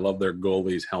color. I love their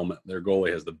goalie's helmet. Their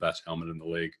goalie has the best helmet in the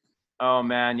league. Oh,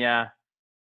 man, yeah.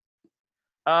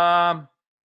 Okay.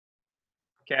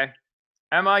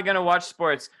 Am I going to watch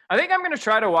sports? I think I'm going to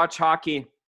try to watch hockey.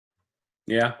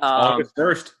 Yeah, August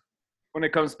 1st. When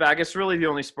it comes back, it's really the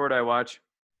only sport I watch.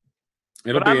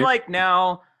 I'm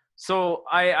now, so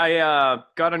I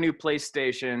got a new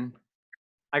PlayStation.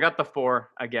 I got the 4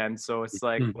 again, so it's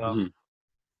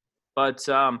but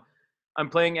I'm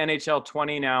playing NHL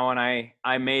 20 now, and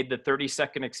I made the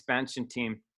 32nd expansion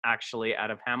team actually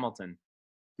out of Hamilton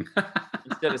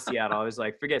instead of Seattle. I was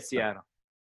like, forget Seattle.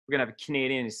 We're gonna have a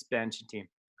Canadian expansion team,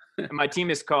 and my team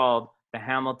is called the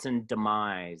Hamilton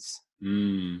Demise.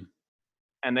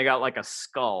 And they got a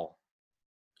skull.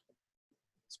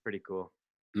 It's pretty cool.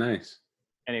 Nice.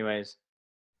 Anyways.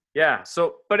 Yeah.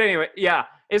 But anyway, yeah.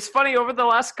 It's funny, over the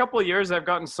last couple of years, I've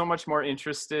gotten so much more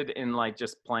interested in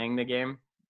just playing the game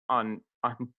on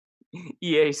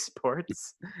EA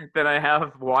Sports than I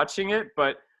have watching it.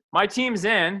 But my team's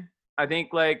in. I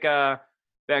think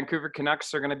Vancouver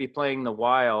Canucks are going to be playing the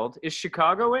Wild. Is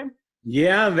Chicago in?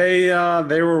 Yeah,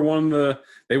 they were one of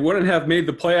they wouldn't have made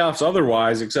the playoffs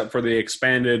otherwise, except for the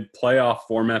expanded playoff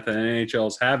format that NHL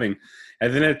is having.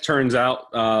 And then it turns out,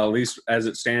 at least as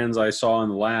it stands, I saw in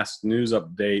the last news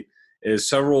update, is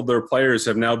several of their players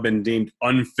have now been deemed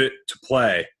unfit to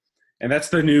play. And that's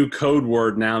the new code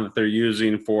word now that they're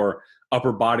using for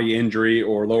upper body injury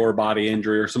or lower body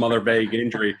injury or some other vague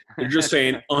injury. They're just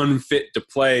saying unfit to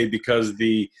play because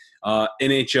the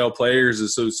NHL Players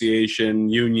Association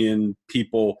union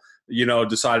people,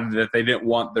 decided that they didn't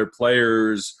want their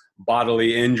players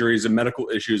bodily injuries and medical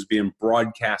issues being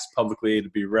broadcast publicly to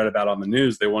be read about on the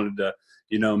news. They wanted to,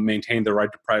 maintain their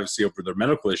right to privacy over their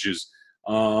medical issues.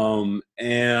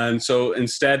 And so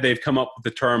instead they've come up with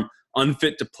the term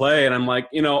unfit to play. And I'm like,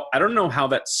 I don't know how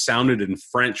that sounded in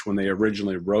French when they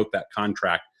originally wrote that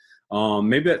contract.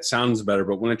 Maybe that sounds better,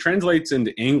 but when it translates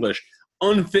into English,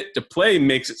 unfit to play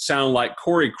makes it sound like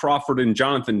Corey Crawford and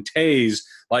Jonathan Taze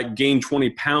like gained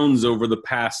 20 pounds over the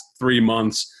past 3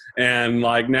 months. And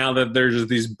like now that there's just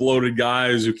these bloated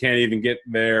guys who can't even get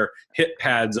their hip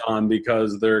pads on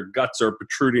because their guts are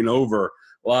protruding over.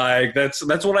 Like that's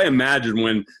what I imagine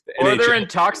when or they're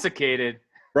intoxicated.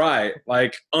 Right.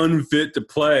 Like unfit to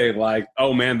play. Like,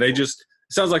 oh man, it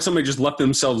sounds like somebody just let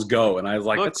themselves go. And I was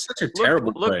like, that's such a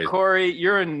terrible phrase. Look, Corey,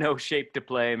 you're in no shape to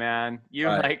play, man.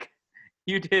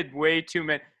 You did way too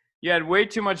many. You had way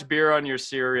too much beer on your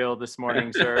cereal this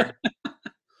morning, sir.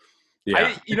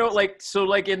 Yeah. In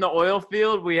the oil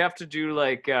field, we have to do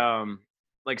like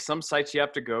some sites you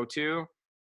have to go to.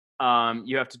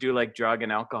 You have to do like drug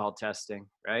and alcohol testing,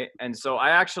 right? And so I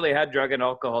actually had drug and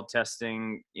alcohol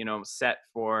testing, set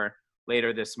for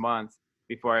later this month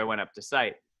before I went up to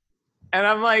site. And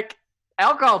I'm like,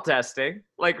 alcohol testing?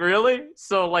 Like, really?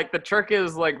 So like the trick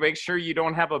is like, make sure you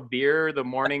don't have a beer the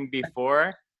morning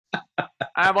before.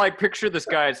 I'm like, picture this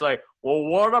guy. It's like, well,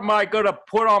 what am I going to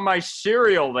put on my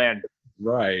cereal then?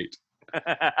 Right.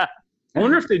 I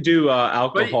wonder if they do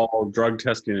alcohol drug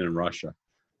testing in Russia.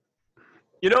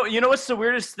 You know what's the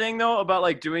weirdest thing though about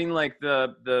like doing like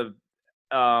the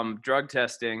drug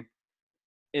testing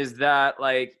is that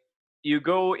like you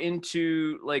go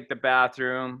into like the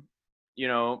bathroom,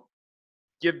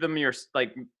 give them your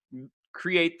like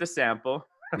create the sample,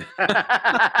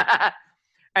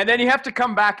 and then you have to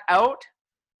come back out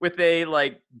with a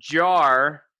like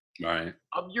jar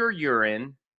of your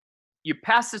urine. You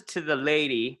pass it to the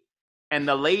lady, and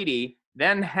the lady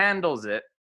then handles it.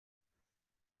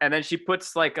 And then she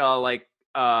puts like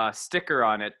a sticker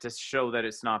on it to show that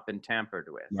it's not been tampered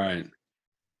with. Right.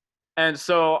 And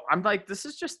so I'm like, this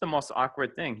is just the most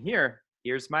awkward thing.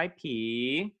 Here's my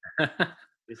pee.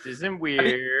 This isn't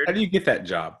weird. How do you get that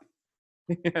job?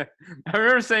 I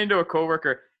remember saying to a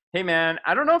coworker, hey man,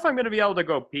 I don't know if I'm going to be able to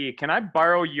go pee. Can I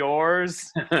borrow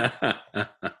yours?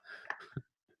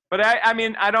 But I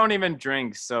mean, I don't even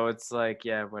drink, so it's like,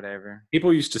 yeah, whatever.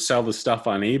 People used to sell the stuff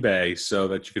on eBay so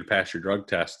that you could pass your drug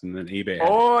test, and then eBay.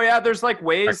 Oh yeah, there's like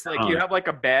ways, like you have like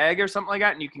a bag or something like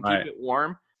that, and you can keep it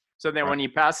warm. So then when you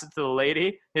pass it to the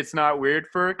lady, it's not weird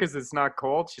for her because it's not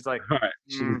cold. She's like,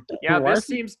 yeah,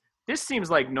 this seems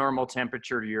like normal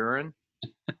temperature urine.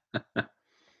 That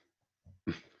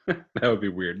would be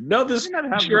weird. No, this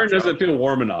urine doesn't feel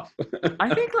warm enough.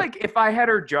 I think like if I had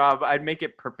her job, I'd make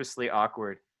it purposely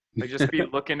awkward. Like just be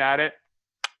looking at it,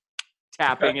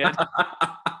 tapping it.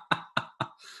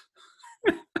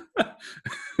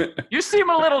 You seem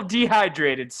a little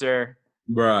dehydrated, sir.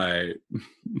 Right.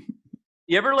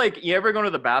 You ever go to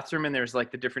the bathroom and there's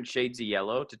like the different shades of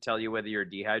yellow to tell you whether you're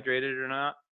dehydrated or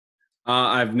not?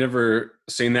 I've never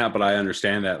seen that, but I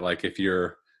understand that. Like if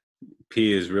your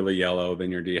pee is really yellow, then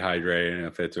you're dehydrated, and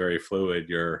if it's very fluid,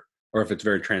 or if it's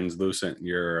very translucent,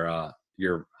 you're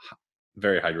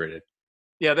very hydrated.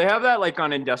 Yeah, they have that like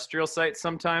on industrial sites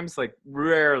sometimes. Like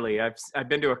rarely, I've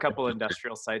been to a couple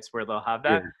industrial sites where they'll have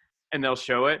that, and they'll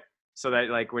show it so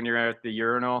that like when you're at the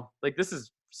urinal, like this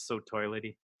is so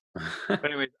toilety. But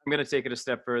anyway, I'm gonna take it a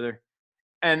step further.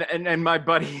 And my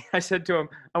buddy, I said to him,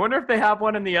 I wonder if they have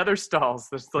one in the other stalls.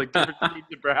 There's like different shades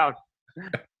of brown.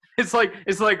 It's like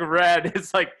red.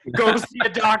 It's like go see a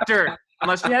doctor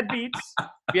unless you had beets.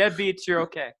 If you had beets, you're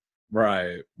okay.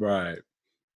 Right.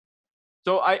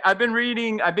 So I've been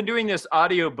doing this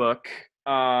audiobook,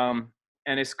 and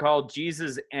it's called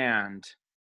Jesus and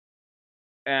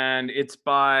it's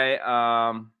by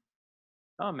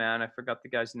oh man, I forgot the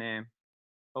guy's name.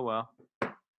 Oh well.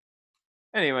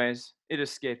 Anyways, it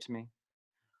escaped me.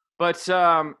 But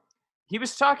he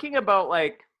was talking about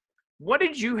like, what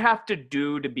did you have to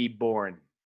do to be born?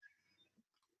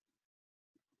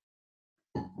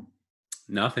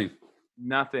 Nothing.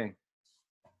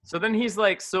 So then he's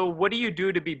like, so what do you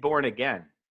do to be born again?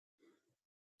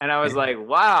 And I was like,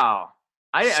 wow.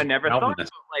 I never thought about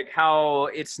like how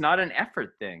it's not an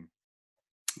effort thing.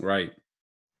 Right.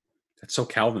 That's so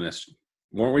Calvinist.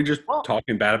 Weren't we just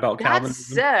talking bad about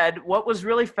Calvinism? That said, what was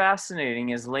really fascinating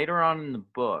is later on in the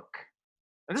book,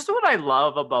 and this is what I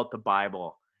love about the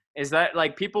Bible, is that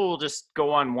like people will just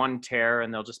go on one tear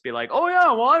and they'll just be like, oh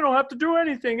yeah, well, I don't have to do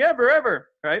anything ever,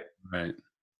 right? Right.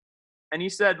 And he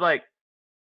said like,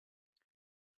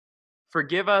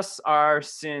 forgive us our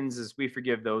sins as we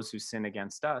forgive those who sin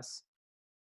against us.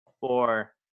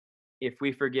 For if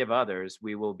we forgive others,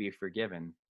 we will be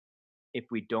forgiven. If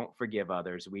we don't forgive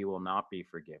others, we will not be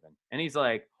forgiven. And he's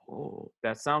like, oh,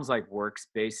 that sounds like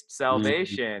works-based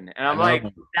salvation. And I I'm know. like,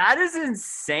 that is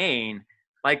insane.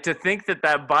 Like, to think that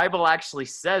that Bible actually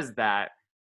says that.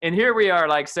 And here we are,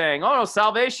 like, saying, oh, no,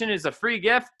 salvation is a free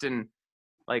gift. And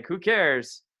like, who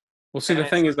cares? Well, see, And the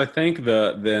thing is, I think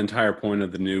the entire point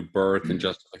of the new birth and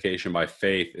justification by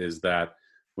faith is that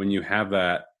when you have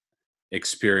that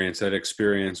experience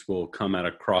will come at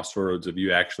a crossroads of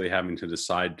you actually having to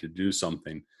decide to do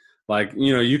something. Like,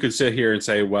 you could sit here and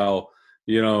say, well,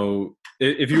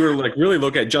 if you were like really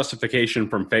look at justification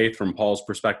from faith from Paul's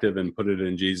perspective and put it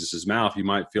in Jesus's mouth, you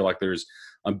might feel like there's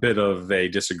a bit of a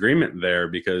disagreement there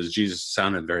because Jesus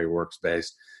sounded very works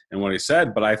based in what he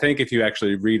said. But I think if you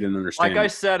actually read and understand, like I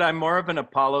said, I'm more of an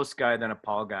Apollos guy than a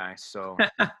Paul guy. So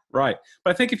right.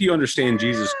 But I think if you understand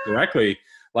Jesus correctly,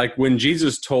 like when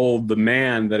Jesus told the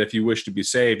man that if you wish to be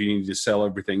saved, you need to sell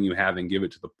everything you have and give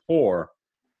it to the poor.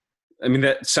 I mean,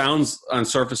 that sounds on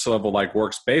surface level like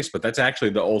works-based, but that's actually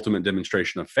the ultimate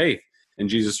demonstration of faith. And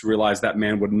Jesus realized that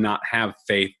man would not have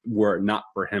faith were it not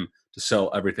for him to sell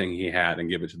everything he had and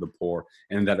give it to the poor,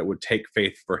 and that it would take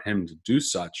faith for him to do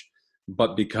such.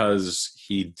 But because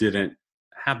he didn't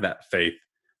have that faith,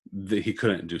 he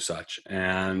couldn't do such.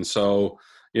 And so,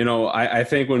 I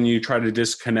think when you try to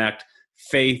disconnect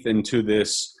faith into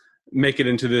this, make it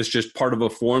into this just part of a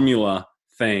formula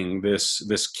thing,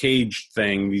 this cage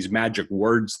thing, these magic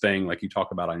words thing, like you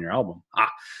talk about on your album,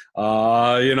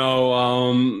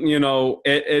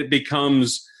 it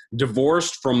becomes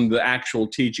divorced from the actual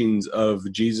teachings of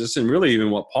Jesus and really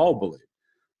even what Paul believed.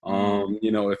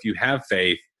 If you have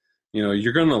faith,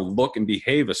 you're going to look and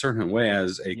behave a certain way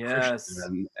as a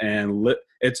Christian, and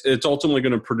it's ultimately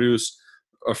going to produce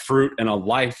a fruit and a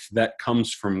life that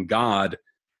comes from God.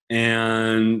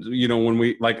 And when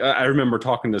we I remember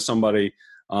talking to somebody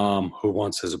who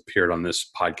once has appeared on this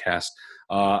podcast,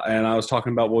 and I was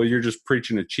talking about, well, you're just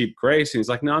preaching a cheap grace, and he's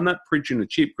like, no, I'm not preaching a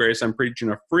cheap grace, I'm preaching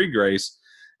a free grace.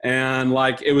 And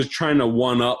like it was trying to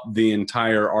one up the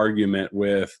entire argument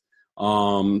with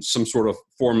some sort of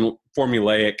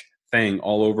formulaic thing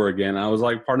all over again. I was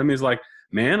like, part of me is like,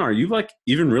 man, are you like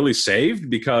even really saved?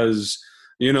 Because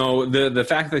the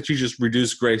fact that you just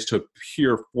reduce grace to a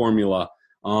pure formula,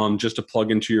 just to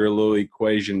plug into your little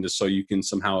equation, just so you can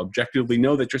somehow objectively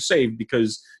know that you're saved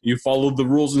because you followed the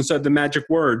rules and said the magic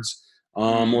words,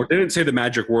 or didn't say the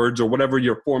magic words, or whatever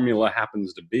your formula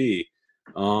happens to be.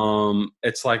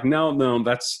 It's like, no,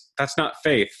 that's not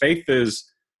faith. Faith is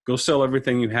go sell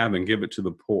everything you have and give it to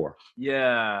the poor.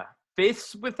 Yeah.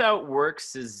 Faith without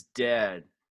works is dead.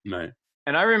 Right.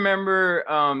 And I remember,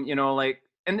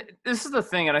 and this is the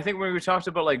thing, and I think when we talked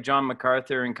about like John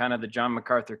MacArthur and kind of the John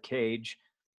MacArthur cage,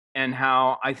 and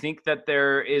how I think that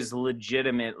there is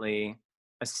legitimately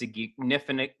a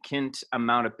significant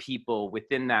amount of people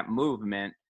within that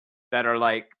movement that are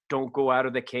like, don't go out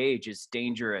of the cage, it's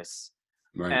dangerous.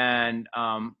 Right. And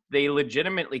they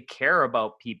legitimately care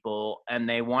about people, and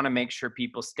they want to make sure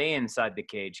people stay inside the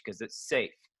cage because it's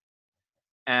safe.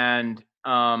 And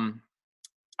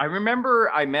I remember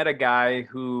I met a guy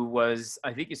who was,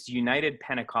 I think it's United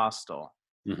Pentecostal.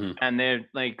 Mm-hmm. And they're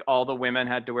like, all the women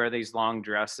had to wear these long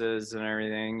dresses and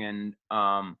everything. And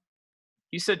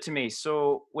he said to me,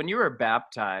 so when you were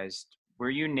baptized, were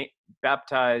you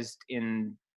baptized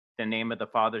in the name of the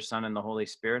Father, Son, and the Holy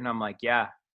Spirit? And I'm like, yeah.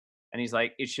 And he's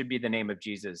like, it should be the name of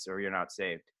Jesus or you're not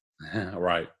saved.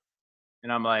 Right.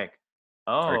 And I'm like,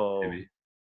 oh. And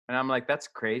I'm like, that's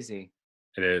crazy.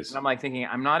 It is. And I'm like thinking,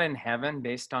 I'm not in heaven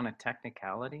based on a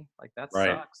technicality. Like that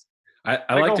sucks. I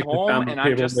like to go home and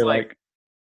I'm just like,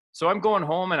 so I'm going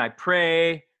home and I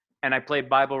pray and I play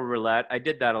Bible roulette. I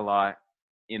did that a lot,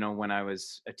 when I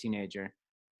was a teenager.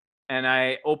 And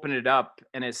I opened it up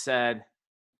and it said,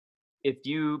 if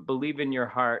you believe in your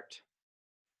heart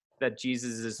that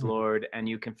Jesus is Lord and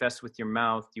you confess with your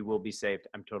mouth, you will be saved.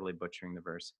 I'm totally butchering the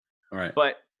verse. All right.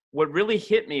 But what really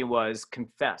hit me was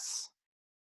confess.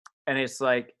 And it's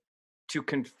like to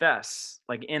confess,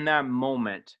 like in that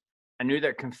moment, I knew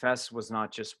that confess was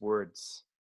not just words.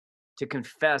 To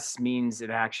confess means it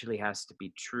actually has to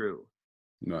be true.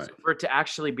 Right. So for it to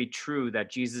actually be true that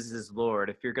Jesus is Lord,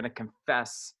 if you're going to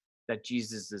confess that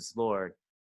Jesus is Lord,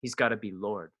 he's got to be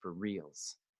Lord for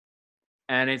reals.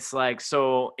 And it's like,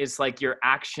 so it's like your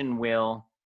action will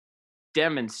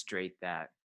demonstrate that.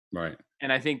 Right.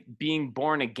 And I think being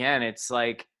born again, it's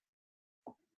like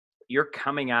you're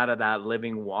coming out of that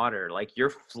living water, like you're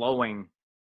flowing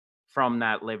from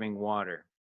that living water.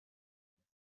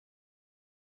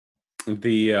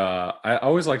 I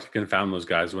always like to confound those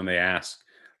guys when they ask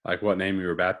like what name you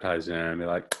were baptized in, and be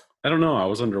like, I don't know. I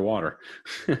was underwater.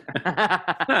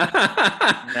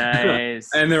 Nice.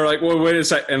 And they're like, well, wait a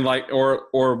second. And like,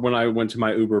 or when I went to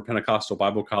my Uber Pentecostal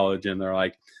Bible college, and they're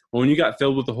like, well, when you got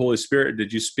filled with the Holy Spirit,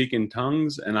 did you speak in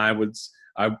tongues? And I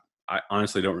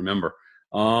honestly don't remember.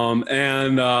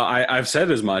 I've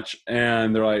said as much,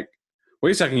 and they're like,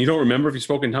 wait a second, you don't remember if you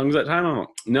spoke in tongues that time? I'm like,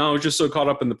 no, I was just so caught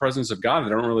up in the presence of God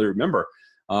that I don't really remember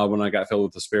when I got filled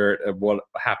with the Spirit of what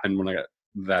happened when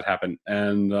that happened.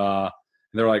 And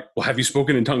they're like, well, have you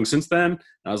spoken in tongues since then? And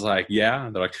I was like, yeah.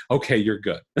 And they're like, okay, you're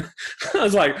good. I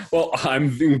was like, well,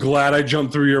 I'm glad I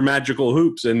jumped through your magical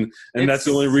hoops. And that's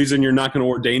the only reason you're not going to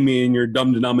ordain me in your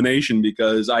dumb denomination,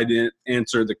 because I didn't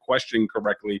answer the question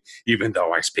correctly, even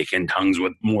though I speak in tongues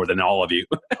with more than all of you.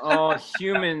 Oh,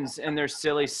 humans and their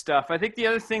silly stuff. I think the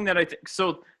other thing that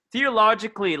so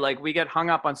theologically, like, we get hung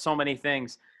up on so many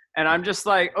things. And I'm just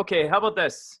like, okay, how about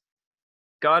this?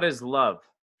 God is love.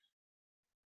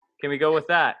 Can we go with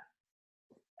that?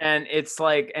 And it's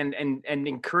like, and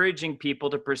encouraging people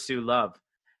to pursue love.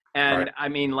 And right. I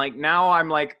mean, like, now I'm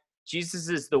like, Jesus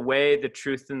is the way, the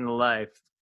truth, and the life.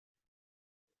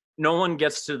 No one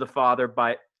gets to the Father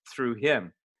through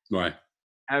him. Right.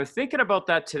 I was thinking about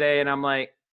that today, and I'm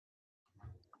like,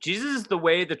 Jesus is the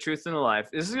way, the truth, and the life.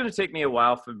 This is going to take me a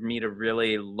while for me to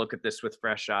really look at this with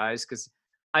fresh eyes, because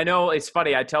I know it's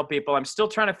funny. I tell people I'm still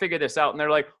trying to figure this out, and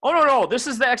they're like, "Oh no, this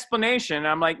is the explanation." And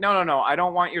I'm like, "No. I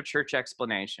don't want your church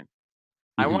explanation.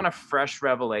 I want a fresh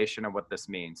revelation of what this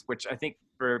means." Which I think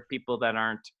for people that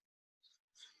aren't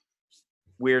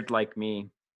weird like me,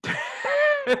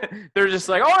 they're just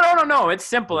like, "Oh no, it's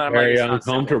simple." And I'm very like, "It's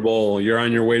uncomfortable. You're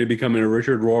on your way to becoming a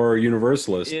Richard Rohr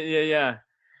Universalist." Yeah.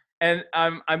 And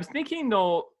I'm thinking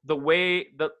though, the way,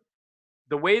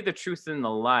 the truth, and the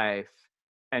life,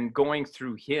 and going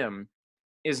through him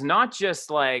is not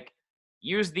just like,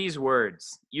 use these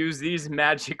words, use these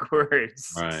magic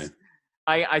words. Right.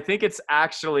 I think it's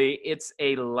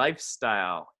a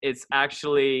lifestyle. It's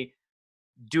actually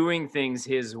doing things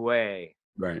his way.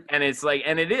 Right. And it's like,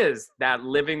 and it is that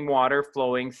living water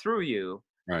flowing through you.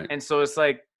 Right. And so it's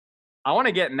like, I want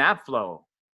to get in that flow,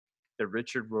 the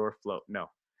Richard Rohr flow. No,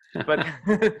 but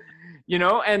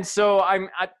and so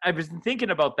I've been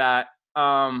thinking about that.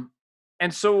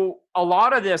 And so a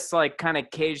lot of this, like, kind of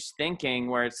caged thinking,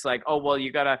 where it's like, oh, well,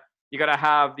 you gotta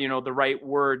have, the right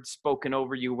word spoken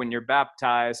over you when you're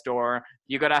baptized, or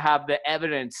you gotta have the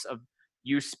evidence of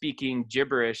you speaking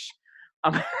gibberish.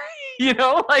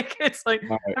 Like, it's like,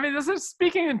 right. I mean, this is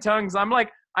speaking in tongues. I'm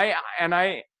like,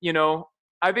 I've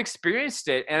experienced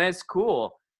it, and it's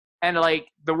cool. And like,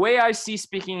 the way I see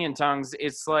speaking in tongues,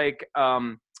 it's like,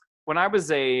 when I was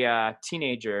a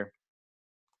teenager,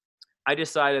 I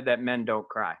decided that men don't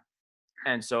cry.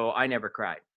 And so I never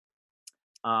cried.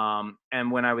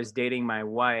 And when I was dating my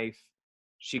wife,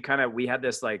 we had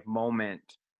this like moment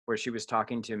where she was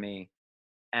talking to me,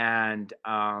 and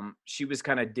she was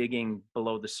kind of digging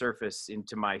below the surface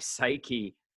into my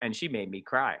psyche, and she made me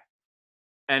cry.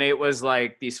 And it was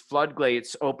like these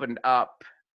floodgates opened up,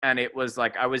 and it was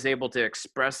like I was able to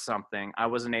express something I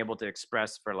wasn't able to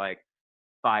express for like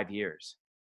 5 years.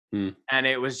 And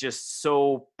it was just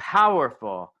so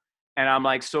powerful. And I'm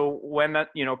like, so when, a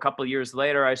couple of years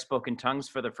later, I spoke in tongues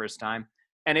for the first time,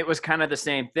 and it was kind of the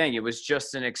same thing. It was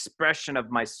just an expression of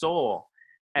my soul.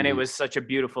 And it was such a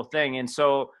beautiful thing. And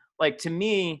so, like, to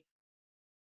me,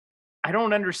 I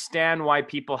don't understand why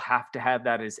people have to have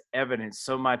that as evidence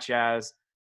so much as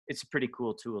it's a pretty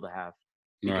cool tool to have.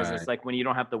 Because It's like, when you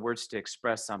don't have the words to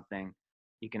express something,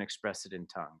 you can express it in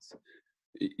tongues.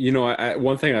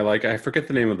 One thing I like, I forget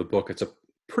the name of the book. It's a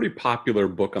pretty popular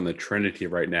book on the Trinity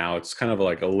right now. It's kind of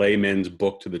like a layman's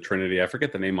book to the Trinity. I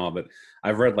forget the name of it.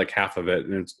 I've read like half of it,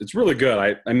 and it's really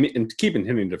good. I'm keep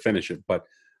intending to finish it, but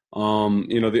the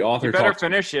author. You better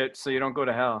finish it so you don't go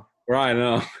to hell. Right, I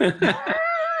know.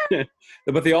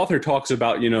 But the author talks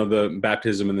about the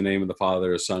baptism in the name of the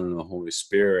Father, the Son, and the Holy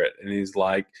Spirit, and he's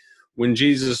like, when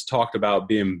Jesus talked about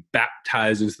being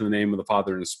baptized into the name of the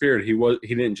Father and the Spirit, he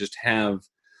didn't just have,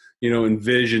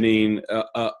 envisioning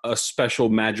a special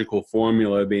magical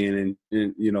formula being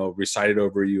recited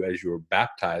over you as you were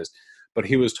baptized, but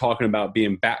he was talking about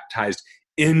being baptized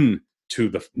into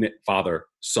the Father,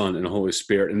 Son, and Holy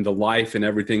Spirit, and the life and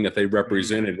everything that they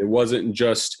represented. It wasn't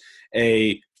just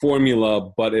a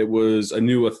formula, but it was a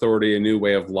new authority, a new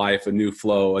way of life, a new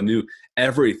flow, a new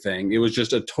everything. It was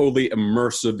just a totally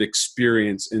immersive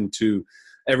experience into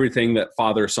everything that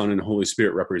Father, Son, and Holy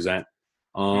Spirit represent.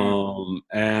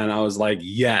 And I was like,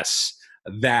 yes,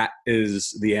 that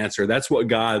is the answer. That's what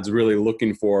God's really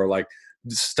looking for. Like,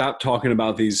 stop talking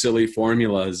about these silly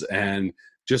formulas and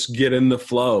just get in the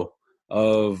flow.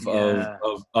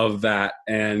 of that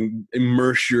and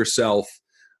immerse yourself.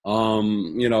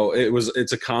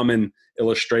 It's a common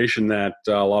illustration that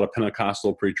a lot of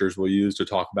Pentecostal preachers will use to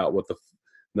talk about what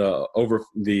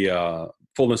the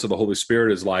fullness of the Holy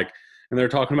Spirit is like. And they're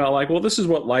talking about like, well, this is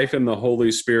what life in the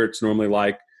Holy Spirit's normally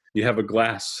like. You have a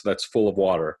glass that's full of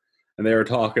water. And they were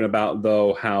talking about,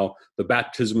 though, how the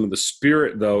baptism of the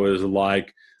Spirit, though, is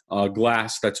like a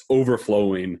glass that's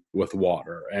overflowing with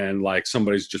water. And like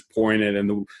somebody's just pouring it,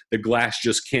 and the glass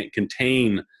just can't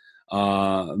contain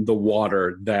the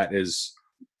water that is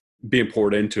being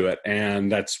poured into it.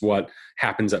 And that's what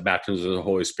happens at baptism of the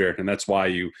Holy Spirit. And that's why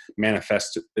you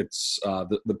manifest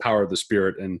the power of the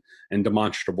Spirit in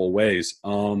demonstrable ways.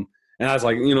 And I was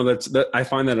like, I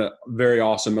find that a very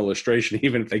awesome illustration,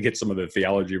 even if they get some of the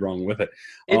theology wrong with it.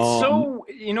 It's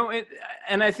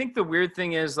and I think the weird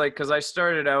thing is, like, because I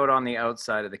started out on the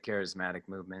outside of the charismatic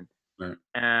movement, right,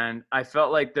 and I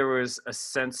felt like there was a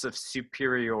sense of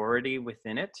superiority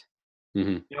within it.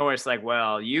 Mm-hmm. It's like,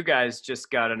 well, you guys just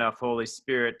got enough Holy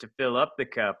Spirit to fill up the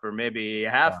cup, or maybe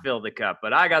half fill the cup,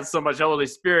 but I got so much Holy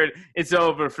Spirit, it's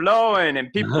overflowing,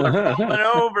 and people are falling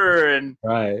over, and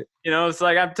right, it's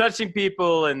like I'm touching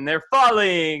people and they're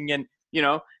falling, and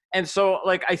and so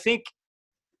like I think,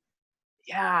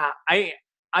 I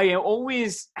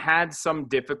always had some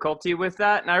difficulty with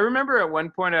that, and I remember at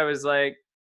one point I was like,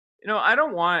 I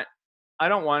don't want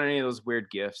any of those weird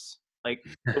gifts, like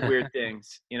the weird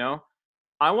things,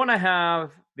 I want to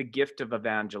have the gift of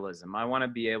evangelism. I want to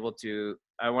be able to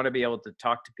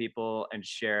talk to people and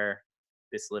share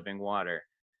this living water.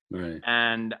 Right.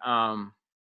 And I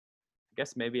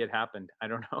guess maybe it happened. I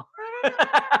don't know.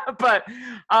 But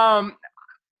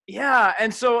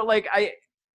and so like I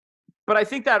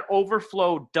think that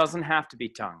overflow doesn't have to be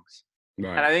tongues.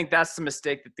 Right. And I think that's the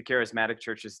mistake that the charismatic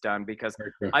church has done, because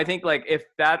I think like if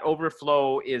that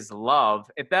overflow is love,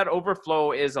 if that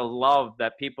overflow is a love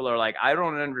that people are like, I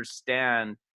don't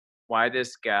understand why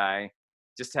this guy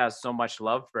just has so much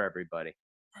love for everybody.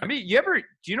 I mean, do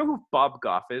you know who Bob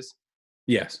Goff is?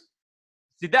 Yes.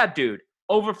 See, that dude,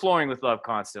 overflowing with love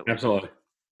constantly. Absolutely.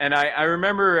 And I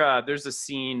remember there's a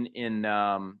scene in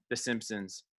The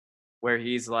Simpsons where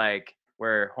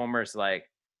where Homer's like,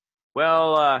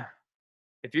 well,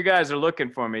 if you guys are looking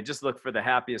for me, just look for the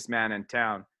happiest man in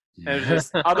town. And it's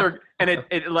just it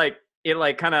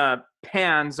kind of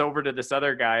pans over to this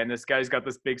other guy, and this guy's got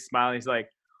this big smile. He's like,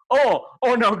 oh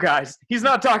no, guys, he's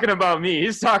not talking about me.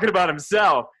 He's talking about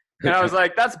himself. And I was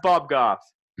like, that's Bob Goff.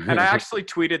 And I actually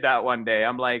tweeted that one day.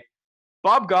 I'm like,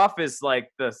 Bob Goff is like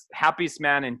the happiest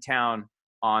man in town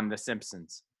on The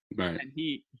Simpsons. Right.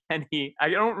 And he, I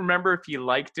don't remember if he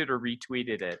liked it or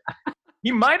retweeted it.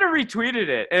 He might have retweeted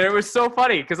it, and it was so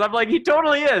funny because I'm like, he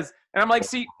totally is. And I'm like,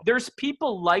 see, there's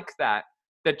people like that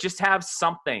just have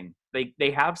something. They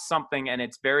have something, and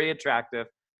it's very attractive.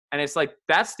 And it's like,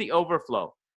 that's the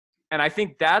overflow. And I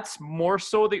think that's more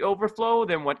so the overflow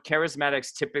than what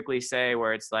charismatics typically say,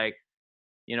 where it's like,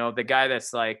 the guy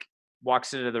that's like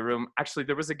walks into the room. Actually,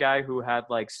 there was a guy who had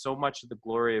like so much of the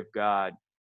glory of God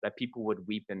that people would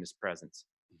weep in his presence.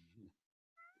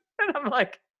 And I'm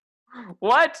like,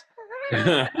 what?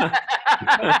 Right.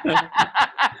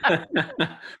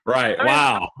 I mean,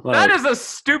 wow. That is a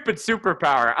stupid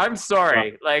superpower. I'm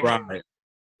sorry. Right.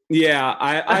 Yeah,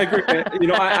 I agree.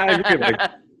 I agree.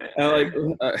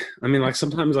 I mean, like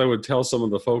sometimes I would tell some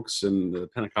of the folks in the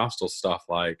Pentecostal stuff,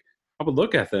 like I would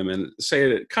look at them and say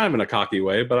it kind of in a cocky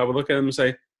way, but I would look at them and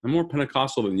say, I'm more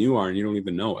Pentecostal than you are, and you don't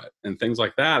even know it, and things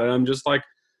like that. And I'm just like,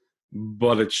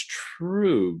 but it's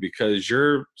true, because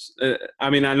I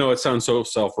know it sounds so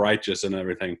self-righteous and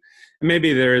everything, and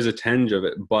maybe there is a tinge of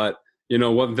it, but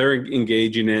what they're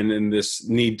engaging in this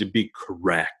need to be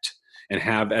correct and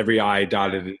have every I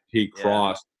dotted and T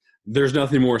crossed. Yeah. There's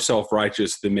nothing more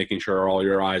self-righteous than making sure all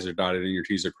your I's are dotted and your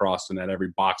T's are crossed and that every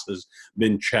box has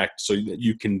been checked so that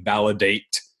you can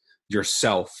validate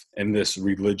yourself in this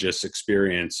religious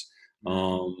experience.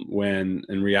 When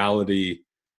in reality,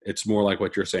 it's more like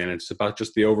what you're saying. It's about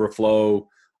just the overflow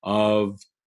of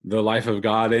the life of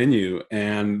God in you,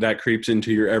 and that creeps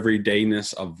into your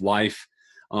everydayness of life.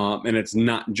 And it's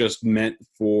not just meant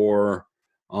for,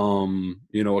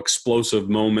 explosive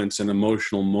moments and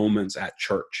emotional moments at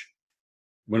church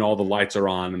when all the lights are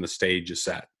on and the stage is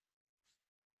set.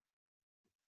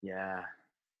 Yeah,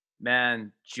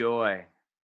 man, joy.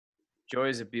 Joy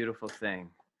is a beautiful thing.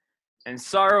 And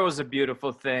sorrow is a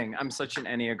beautiful thing. I'm such an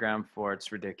Enneagram 4.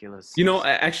 It's ridiculous.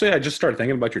 Actually, I just started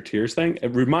thinking about your tears thing.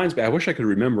 It reminds me, I wish I could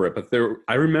remember it, but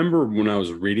I remember when I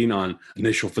was reading on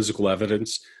initial physical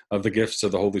evidence of the gifts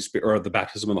of the Holy Spirit, or the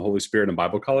baptism of the Holy Spirit in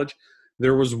Bible college,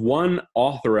 there was one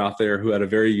author out there who had a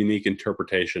very unique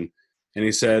interpretation. And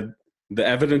he said, the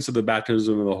evidence of the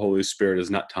baptism of the Holy Spirit is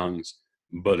not tongues,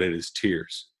 but it is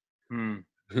tears. And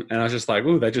I was just like,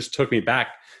 ooh, that just took me back,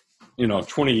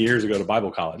 20 years ago to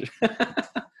Bible college.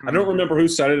 I don't remember who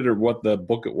said it or what the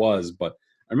book it was, but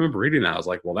I remember reading that. I was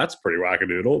like, well, that's pretty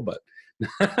wackadoodle, but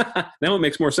now it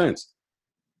makes more sense.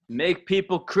 Make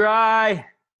people cry.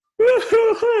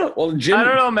 Well, I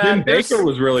don't know, man. Jim Baker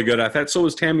was really good at that. So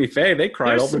was Tammy Faye. They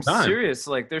cried all the time.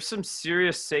 There's some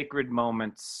serious sacred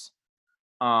moments.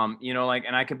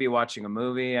 And I could be watching a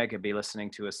movie. I could be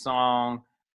listening to a song.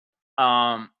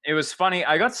 It was funny.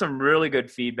 I got some really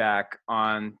good feedback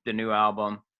on the new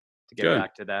album, to get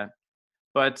back to that.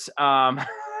 But,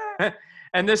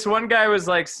 and this one guy was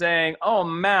like saying, oh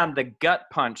man, the gut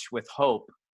punch with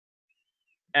Hope.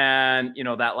 And,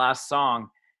 that last song.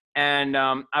 And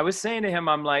I was saying to him,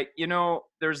 I'm like,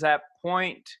 there's that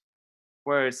point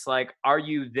where it's like, are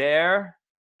you there?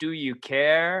 Do you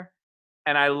care?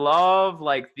 And I love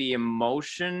like the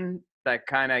emotion that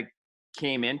kind of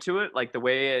came into it, like the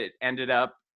way it ended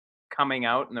up coming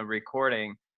out in the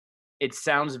recording. It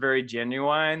sounds very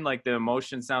genuine. Like the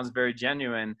emotion sounds very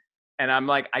genuine. And I'm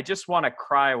like, I just want to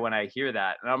cry when I hear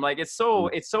that. And I'm like, it's so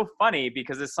funny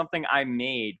because it's something I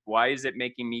made. Why is it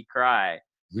making me cry?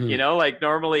 Like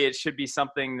normally it should be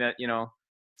something that,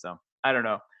 so I don't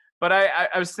know. But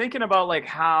I was thinking about like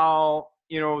how,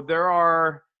 there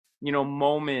are,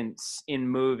 moments in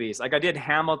movies. Like I did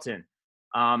Hamilton.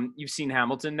 You've seen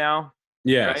Hamilton now?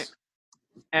 Yes. Right?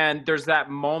 And there's that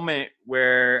moment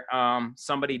where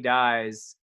somebody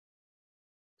dies,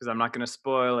 because I'm not going to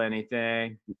spoil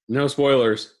anything. No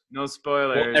spoilers. No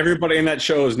spoilers. Well, everybody in that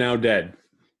show is now dead.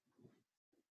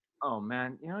 Oh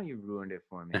man, you ruined it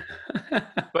for me.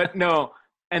 But no,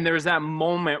 and there's that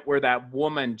moment where that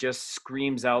woman just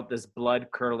screams out this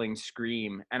blood-curdling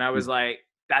scream. And I was like,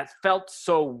 that felt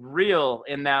so real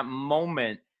in that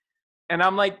moment. And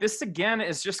I'm like, this again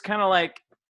is just kind of like,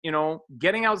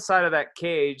 getting outside of that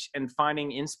cage and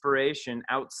finding inspiration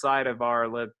outside of our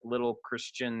little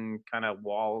Christian kind of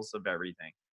walls of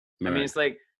everything. Right. I mean, it's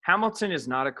like Hamilton is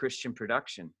not a Christian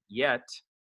production, yet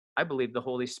I believe the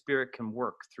Holy Spirit can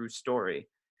work through story.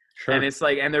 Sure. And it's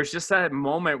like, and there's just that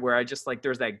moment where I just like,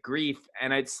 there's that grief,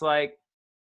 and it's like,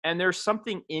 and there's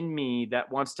something in me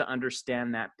that wants to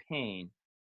understand that pain.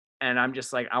 And I'm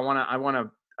just like, I want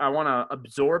to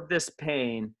absorb this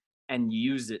pain and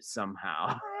use it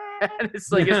somehow. And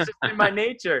it's like, it's just in my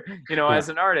nature, as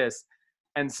an artist.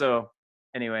 And so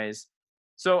anyways,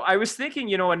 so I was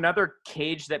thinking, another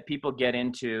cage that people get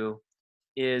into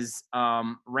is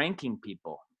ranking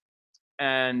people.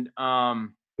 And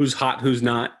who's hot, who's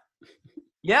not.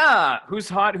 Yeah, who's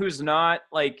hot, who's not.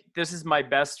 Like, this is my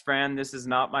best friend, this is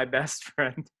not my best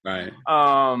friend. Right.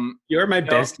 You're my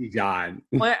bestie, John.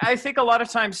 Well, I think a lot of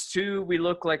times too, we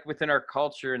look like within our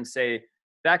culture and say,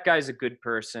 that guy's a good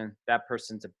person, that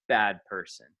person's a bad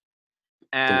person.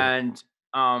 And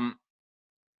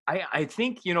I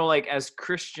think, like as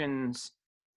Christians,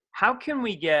 how can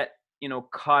we get,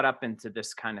 caught up into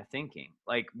this kind of thinking?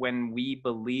 Like when we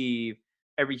believe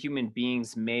every human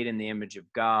being's made in the image of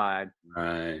God.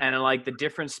 Right. And like the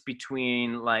difference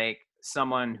between like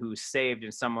someone who's saved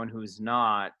and someone who's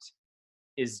not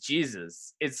is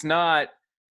Jesus. It's not,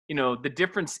 the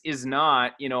difference is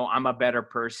not, I'm a better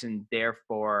person,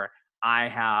 therefore I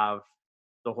have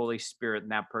the Holy Spirit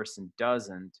and that person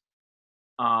doesn't.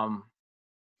 And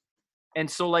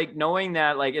so like knowing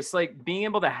that, like, it's like being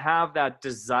able to have that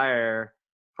desire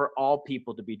for all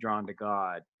people to be drawn to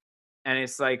God. And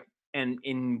it's like,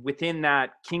 and within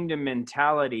that kingdom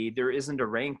mentality, there isn't a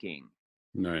ranking.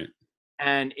 Right.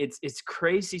 And it's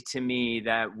crazy to me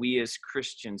that we as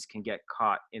Christians can get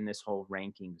caught in this whole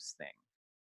rankings thing.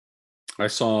 I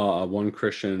saw one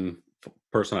Christian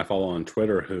person I follow on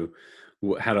Twitter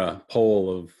who had a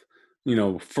poll of,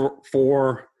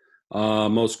 four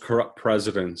most corrupt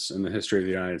presidents in the history of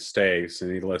the United States. And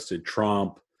he listed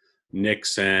Trump,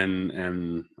 Nixon,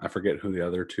 and I forget who the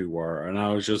other two were. And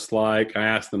I was just like, I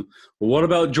asked them, well, what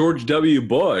about George W.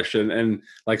 Bush? And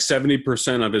like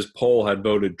 70% of his poll had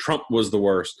voted Trump was the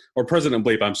worst. Or President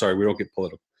Bleep, I'm sorry, we don't get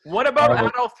political. What about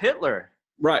Adolf Hitler?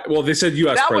 Right. Well, they said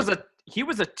U.S. president. He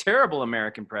was a terrible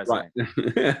American president.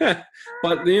 Right.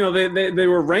 But, they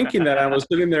were ranking that. I was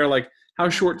sitting there like, how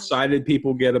short-sighted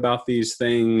people get about these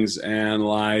things, and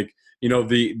like,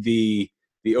 the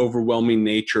overwhelming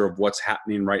nature of what's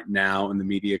happening right now in the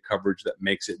media coverage that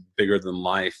makes it bigger than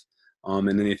life,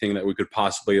 and anything that we could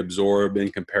possibly absorb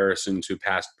in comparison to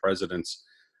past presidents.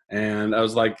 And I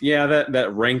was like, yeah,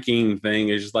 that ranking thing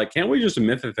is just like, can't we just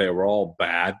admit that they were all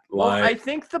bad? Well, Like, I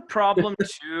think the problem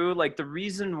too, like the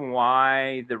reason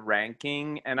why the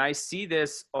ranking, and I see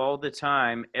this all the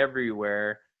time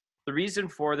everywhere, the reason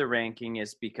for the ranking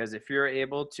is because if you're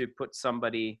able to put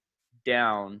somebody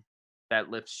down, that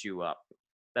lifts you up.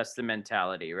 That's the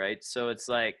mentality, right? So it's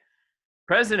like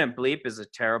President Bleep is a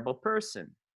terrible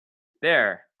person.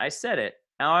 There, I said it.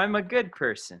 Now I'm a good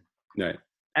person. right,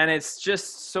 And it's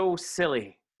just so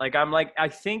silly. Like, I'm like,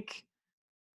 I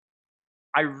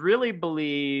really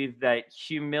believe that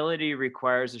humility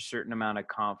requires a certain amount of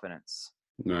confidence.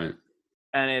 right,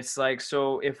 And it's like,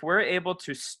 so if we're able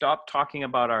to stop talking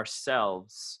about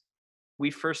ourselves, we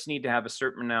first need to have a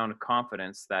certain amount of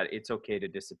confidence that it's okay to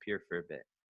disappear for a bit.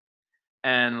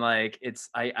 And like,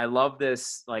 I love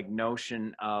this like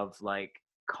notion of like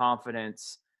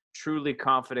confidence, truly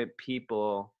confident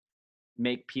people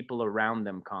make people around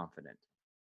them confident.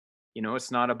 You know,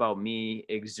 it's not about me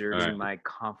exerting right, my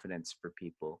confidence for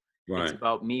people. It's right,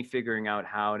 about me figuring out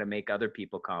how to make other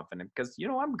people confident because, you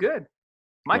know, I'm good.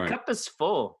 My right. cup is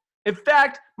full. In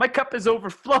fact, my cup is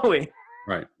overflowing.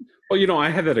 Right. Well, I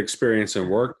had that experience in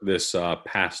work this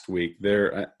past week.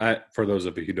 For those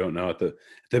of you who don't know, at the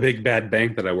big bad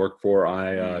bank that I work for,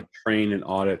 I train and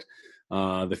audit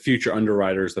the future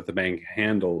underwriters that the bank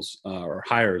handles or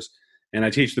hires, and I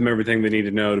teach them everything they need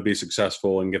to know to be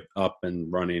successful and get up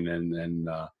and running and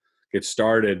get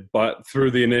started. But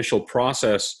through the initial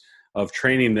process of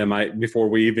training them, before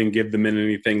we even give them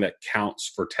anything that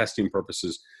counts for testing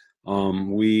purposes,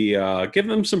 we give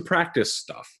them some practice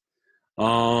stuff.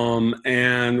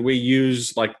 And we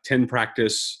use like 10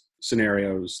 practice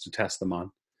scenarios to test them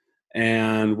on.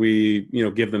 And we,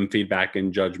 give them feedback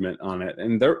and judgment on it.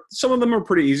 And some of them are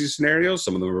pretty easy scenarios.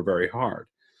 Some of them are very hard.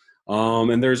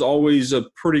 And there's always a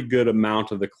pretty good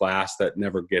amount of the class that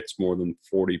never gets more than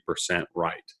 40%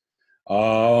 right.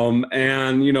 And,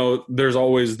 there's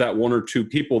always that one or two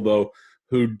people though,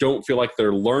 who don't feel like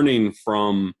they're learning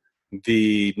from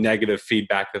the negative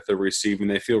feedback that they're receiving.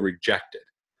 They feel rejected.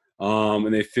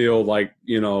 And they feel like,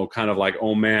 kind of like,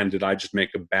 oh man, did I just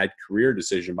make a bad career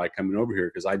decision by coming over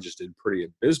here? Because I just did pretty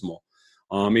abysmal.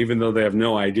 Even though they have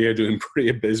no idea doing pretty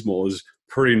abysmal is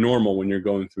pretty normal when you're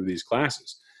going through these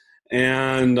classes.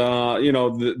 And,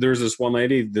 there's this one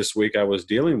lady this week I was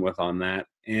dealing with on that,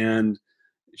 and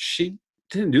she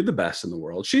didn't do the best in the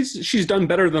world. She's done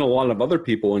better than a lot of other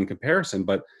people in comparison,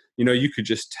 but, you could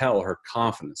just tell her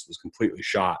confidence was completely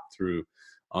shot through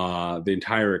the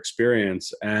entire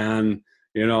experience. And,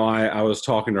 I was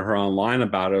talking to her online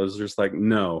about it. I was just like,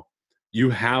 no,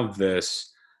 you have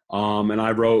this. And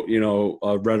I wrote,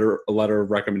 a letter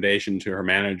of recommendation to her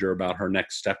manager about her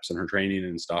next steps in her training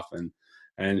and stuff.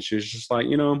 And she was just like,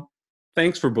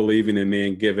 thanks for believing in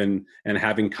me and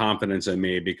having confidence in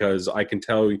me, because I can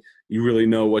tell you really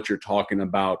know what you're talking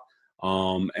about.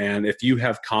 And if you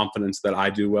have confidence that I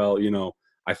do well,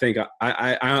 I think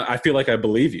I feel like I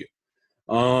believe you.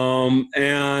 And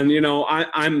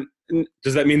I'm.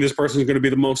 Does that mean this person is going to be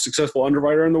the most successful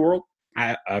underwriter in the world?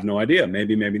 I have no idea.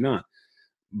 Maybe not.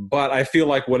 But I feel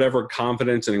like whatever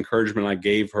confidence and encouragement I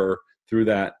gave her through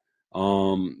that,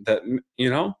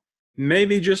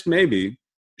 maybe just maybe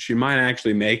she might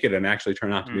actually make it and actually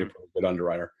turn out to be a pretty good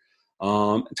underwriter.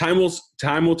 Time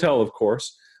will tell, of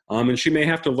course. And she may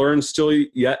have to learn still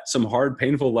yet some hard,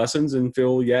 painful lessons and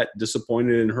feel yet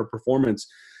disappointed in her performance.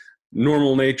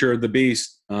 Normal nature of the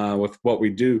beast with what we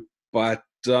do. But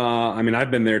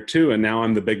I've been there too, and now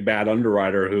I'm the big bad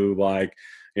underwriter who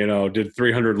did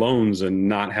 300 loans and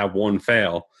not have one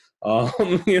fail.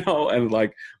 And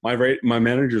like my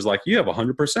manager's like, you have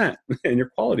 100% in your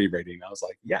quality rating. I was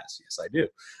like, yes, I do.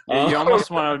 Yeah, you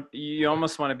almost want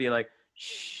to be like,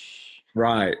 shh.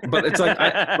 Right. But it's like,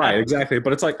 right, exactly.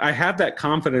 But it's like, I have that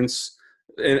confidence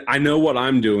and I know what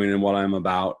I'm doing and what I'm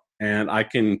about, and I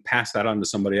can pass that on to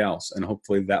somebody else. And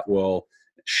hopefully that will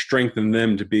strengthen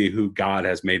them to be who God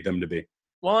has made them to be.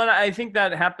 Well, and I think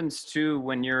that happens too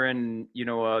when you're in,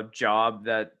 a job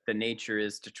that the nature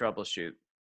is to troubleshoot,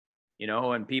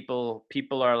 and people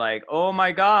are like, oh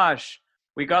my gosh,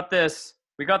 we got this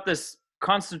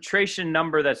concentration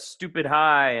number that's stupid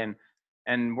high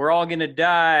and we're all going to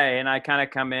die. And I kind of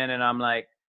come in and I'm like,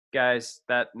 guys,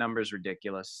 that number's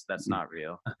ridiculous. That's not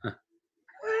real.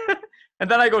 And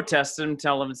then I go test them,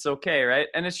 tell them it's okay, right?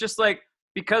 And it's just like,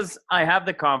 because I have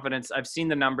the confidence, I've seen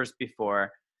the numbers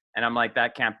before, and I'm like,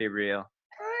 that can't be real.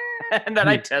 And then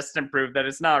I test and prove that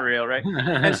it's not real, right?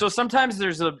 And so sometimes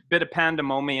there's a bit of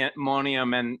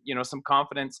pandemonium and, some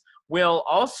confidence will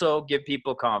also give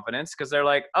people confidence because they're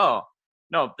like, oh,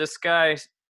 no, this guy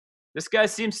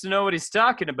seems to know what he's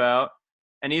talking about.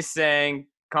 And he's saying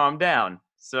calm down.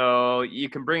 So you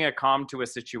can bring a calm to a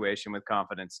situation with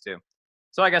confidence too.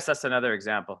 So I guess that's another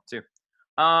example too.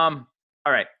 All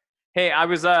right. Hey,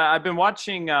 I've been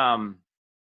watching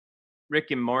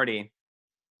Rick and Morty,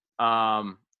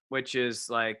 which is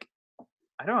like,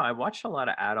 I don't know. I watch a lot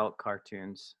of adult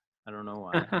cartoons. I don't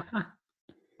know why,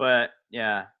 but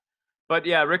yeah,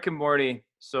 Rick and Morty.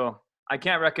 So I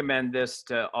can't recommend this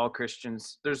to all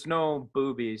Christians. There's no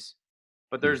boobies,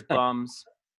 but there's bums.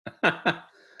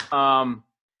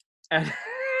 And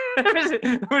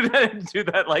would I do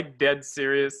that like dead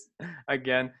serious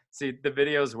again? See, the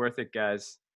video's worth it,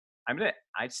 guys.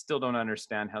 I still don't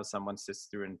understand how someone sits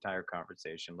through an entire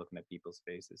conversation looking at people's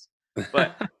faces.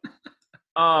 But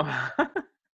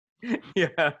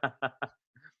yeah.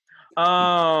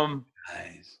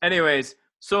 Nice. Anyways,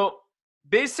 so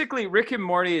basically Rick and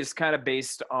Morty is kind of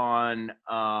based on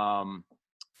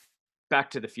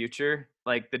Back to the Future.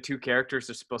 Like the two characters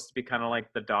are supposed to be kind of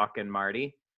like the Doc and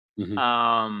Marty.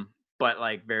 Mm-hmm. But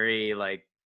like very like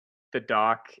the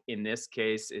Doc in this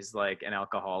case is like an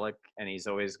alcoholic and he's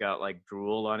always got like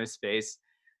drool on his face,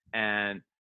 and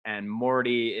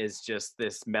Morty is just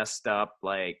this messed up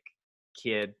like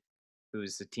kid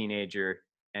who's a teenager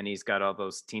and he's got all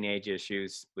those teenage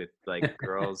issues with like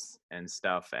girls and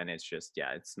stuff, and it's just,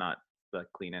 yeah, it's not the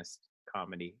cleanest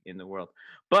comedy in the world.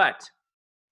 But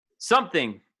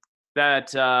something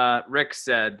that Rick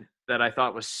said that I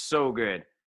thought was so good.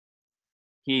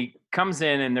 He comes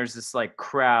in and there's this like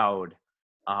crowd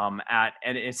and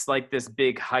it's like this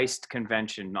big heist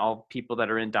convention, all people that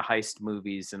are into heist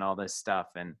movies and all this stuff.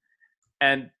 And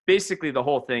basically the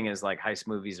whole thing is like heist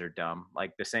movies are dumb.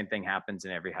 Like the same thing happens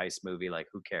in every heist movie. Like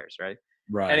who cares, right?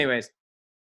 Right. Anyways,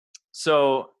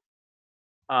 so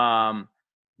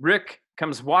Rick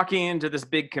comes walking into this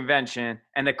big convention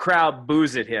and the crowd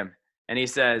boos at him. And he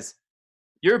says,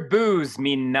 "Your boos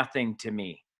mean nothing to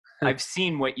me. I've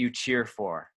seen what you cheer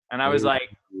for." And I was like,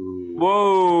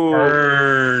 whoa.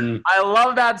 Burn. I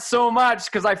love that so much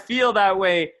because I feel that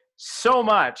way so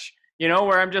much, you know,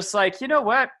 where I'm just like, you know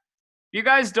what? You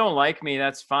guys don't like me.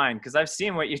 That's fine because I've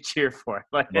seen what you cheer for.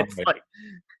 Like, it's like,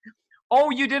 oh,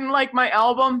 you didn't like my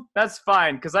album? That's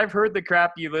fine because I've heard the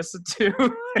crap you listen to.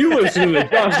 You listen to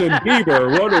Justin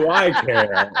Bieber. What do I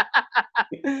care?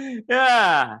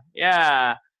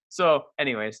 Yeah. So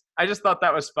anyways, I just thought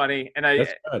that was funny. And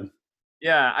That's good.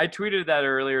 Yeah, I tweeted that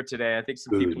earlier today. I think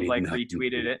some people like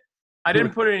retweeted it. I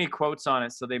didn't put any quotes on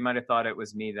it, so they might have thought it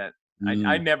was me. That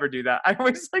I never do that. I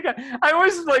always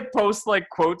post like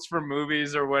quotes from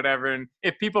movies or whatever, and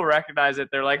if people recognize it,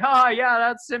 they're like, "Oh yeah,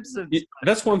 that's Simpsons."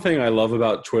 That's one thing I love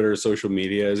about Twitter, social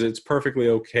media, is it's perfectly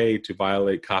okay to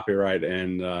violate copyright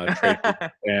and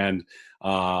and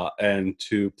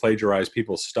to plagiarize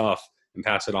people's stuff and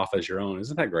pass it off as your own.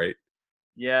 Isn't that great?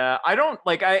 Yeah, I don't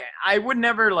like. I would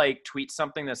never like tweet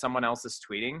something that someone else is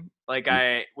tweeting, like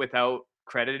without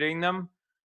crediting them.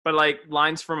 But like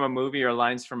lines from a movie or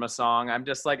lines from a song, I'm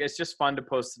just like, it's just fun to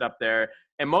post it up there.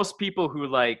 And most people who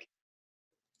like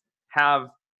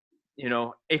have, you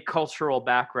know, a cultural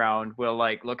background will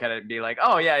like look at it and be like,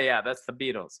 oh yeah, that's the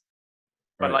Beatles.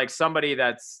 But right. Like somebody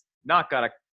that's not got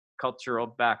a cultural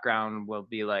background will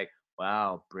be like,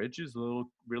 wow, Bridge is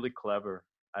really clever.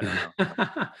 I don't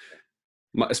know.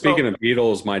 Speaking of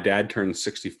Beatles, my dad turns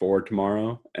 64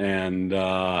 tomorrow, and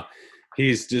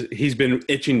he's been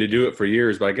itching to do it for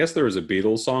years. But I guess there was a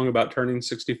Beatles song about turning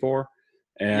 64,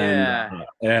 and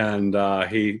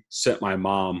he sent my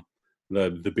mom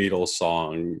the Beatles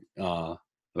song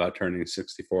about turning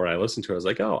 64. And I listened to it. I was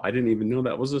like, oh, I didn't even know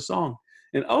that was a song.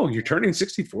 And oh, you're turning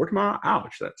 64 tomorrow?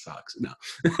 Ouch, that sucks. No.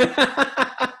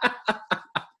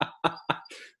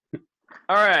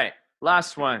 All right,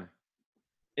 last one.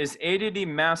 Is ADD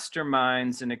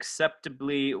Masterminds an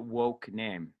acceptably woke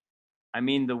name? I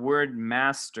mean, the word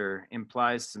master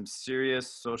implies some serious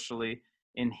socially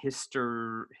and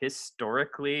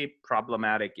historically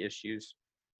problematic issues.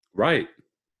 Right.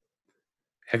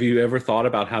 Have you ever thought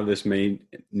about how this may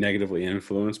negatively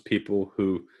influence people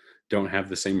who don't have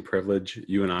the same privilege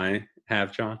you and I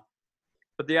have, John?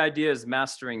 But the idea is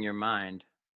mastering your mind.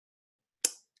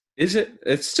 Is it?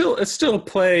 It's still a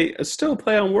play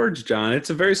on words, John. It's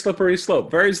a very slippery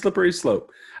slope.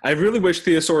 I really wish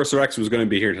Theosaurus Rex was going to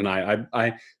be here tonight.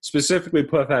 I specifically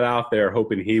put that out there,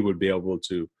 hoping he would be able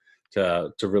to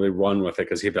really run with it,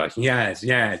 because he'd be like, yes.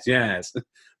 But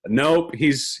nope,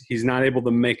 he's not able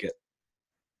to make it.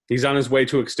 He's on his way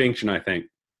to extinction, I think.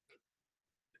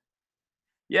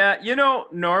 Yeah, you know,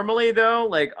 normally though,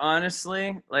 like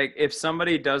honestly, like if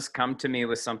somebody does come to me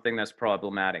with something that's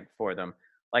problematic for them.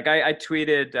 Like I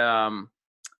tweeted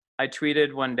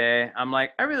one day, I'm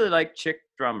like, I really like chick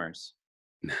drummers.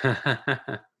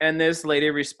 And this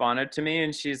lady responded to me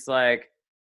and she's like,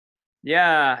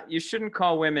 yeah, you shouldn't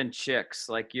call women chicks.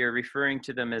 Like you're referring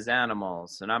to them as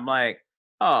animals. And I'm like,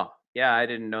 oh, yeah, I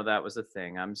didn't know that was a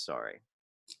thing. I'm sorry.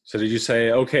 So did you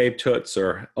say, okay, toots,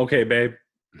 or okay, babe?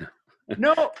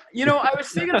 No, I was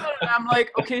thinking about it. And I'm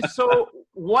like, okay, so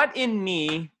what in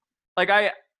me, like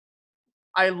I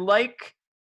like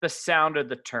the sound of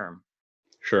the term.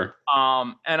 Sure.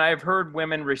 And I've heard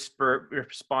women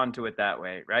respond to it that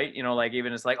way, right? Like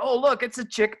even it's like, oh, look, it's a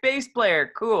chick bass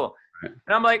player. Cool. Right.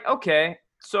 And I'm like, okay,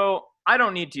 so I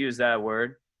don't need to use that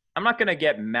word. I'm not going to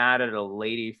get mad at a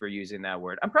lady for using that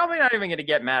word. I'm probably not even going to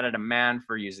get mad at a man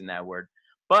for using that word,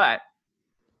 but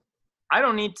I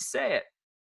don't need to say it.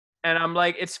 And I'm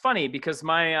like, it's funny because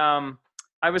I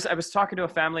was talking to a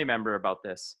family member about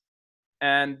this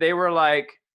and they were like,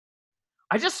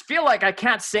 I just feel like I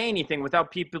can't say anything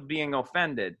without people being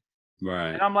offended. Right.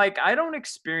 And I'm like, I don't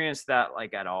experience that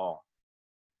like at all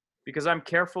because I'm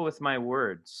careful with my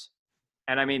words.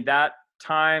 And I mean, that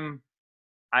time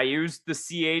I used the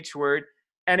CH word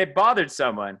and it bothered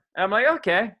someone. And I'm like,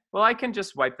 okay, well, I can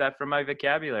just wipe that from my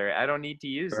vocabulary. I don't need to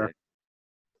use it.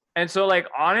 And so like,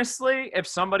 honestly, if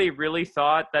somebody really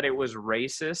thought that it was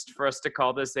racist for us to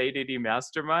call this ADD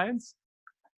Masterminds,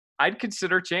 I'd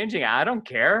consider changing it. I don't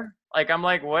care. Like, I'm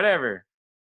like, whatever.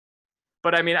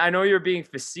 But I mean, I know you're being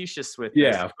facetious with this.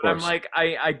 Yeah, of but course. I'm like,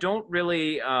 I don't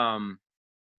really, I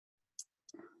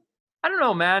don't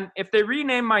know, man. If they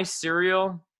rename my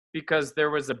cereal because there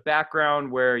was a background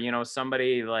where,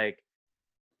 somebody like,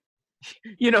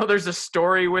 there's a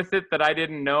story with it that I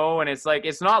didn't know. And it's like,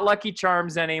 it's not Lucky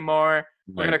Charms anymore.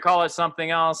 We're going to call it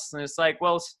something else. And it's like,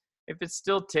 well, if it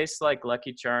still tastes like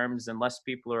Lucky Charms and less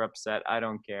people are upset, I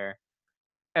don't care.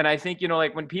 And I think,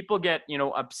 like when people get,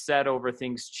 upset over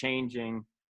things changing,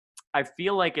 I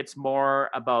feel like it's more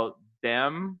about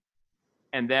them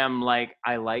and them. Like,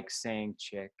 I like saying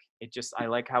chick. I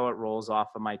like how it rolls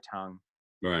off of my tongue.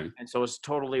 Right. And so it's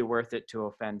totally worth it to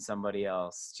offend somebody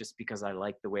else just because I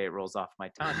like the way it rolls off my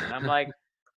tongue. And I'm like,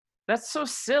 that's so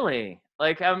silly.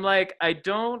 Like, I'm like, I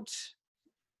don't.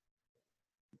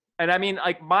 And I mean,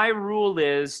 like, my rule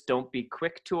is don't be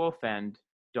quick to offend.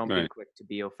 Don't be quick to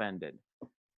be offended.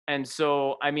 And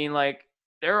so, I mean, like,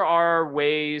 there are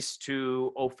ways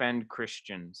to offend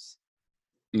Christians.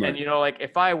 Right. And, like,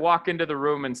 if I walk into the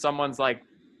room and someone's like,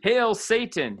 hail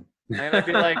Satan, and I'd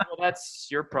be like, well, that's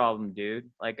your problem, dude.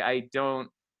 Like, good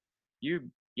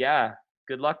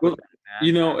luck with that,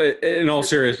 man. In all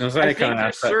seriousness, I think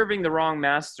you're serving the wrong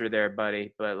master there,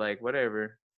 buddy, but like,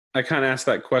 whatever. I kind of asked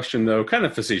that question, though, kind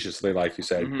of facetiously, like you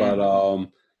said, but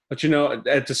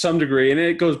to some degree, and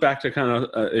it goes back to kind of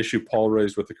an issue Paul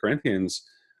raised with the Corinthians.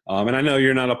 And I know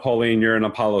you're not a Pauline, you're an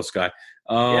Apollos guy.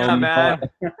 Yeah, man.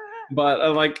 But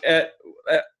about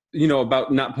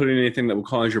not putting anything that will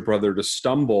cause your brother to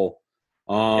stumble.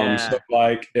 So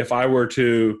like if I were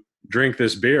to drink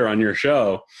this beer on your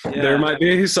show, there might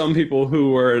be some people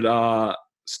who would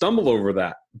stumble over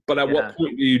that. But at what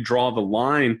point do you draw the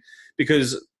line?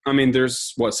 Because I mean,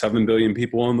 there's 7 billion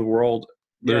people in the world.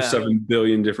 There's 7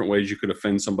 billion different ways you could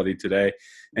offend somebody today.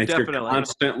 And if you're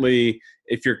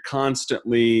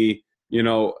constantly,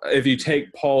 if you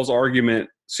take Paul's argument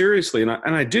seriously, and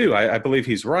I do, I believe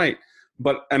he's right.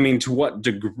 But I mean, to what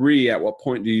degree, at what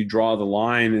point do you draw the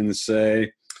line and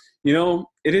say, it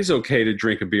is okay to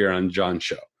drink a beer on John's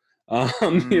show,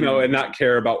 and not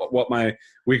care about what my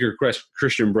weaker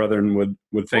Christian brethren would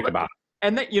think about it.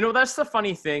 And that, that's the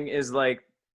funny thing is like,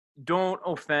 don't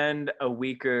offend a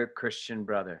weaker Christian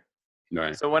brother.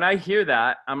 Right. So when I hear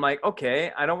that, I'm like,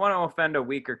 okay, I don't want to offend a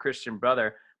weaker Christian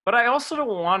brother, but I also don't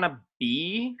want to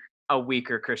be a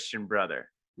weaker Christian brother.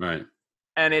 Right.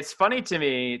 And it's funny to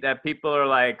me that people are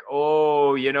like,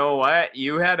 oh, you know what?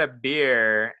 You had a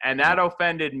beer and that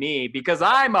offended me because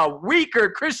I'm a weaker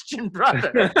Christian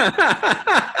brother.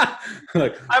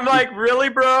 I'm like, really,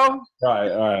 bro?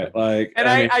 Right. Like, and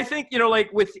I think,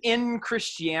 like within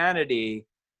Christianity,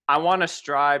 I want to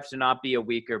strive to not be a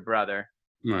weaker brother.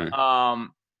 Right.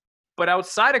 But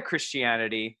outside of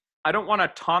Christianity, I don't want to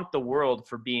taunt the world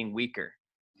for being weaker.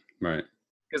 Right.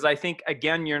 Because I think,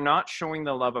 again, you're not showing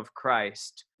the love of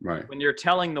Christ. Right. When you're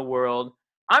telling the world,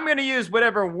 I'm going to use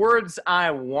whatever words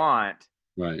I want.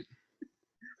 Right.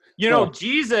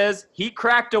 Jesus, he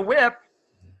cracked a whip.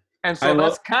 And so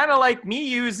that's kind of like me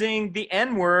using the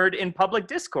N-word in public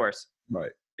discourse.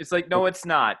 Right. It's like, no, it's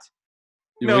not.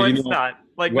 No, it's not.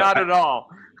 Like, not at all.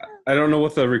 I don't know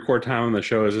what the record time on the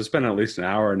show is. It's been at least an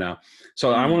hour now.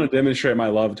 So I want to demonstrate my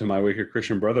love to my weaker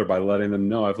Christian brother by letting them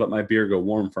know I've let my beer go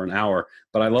warm for an hour,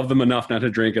 but I love them enough not to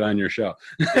drink it on your show.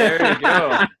 There you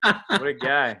go. What a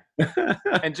guy.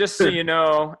 And just so you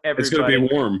know, everybody. It's going to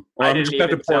be warm. Or I'm just going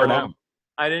to pour it out.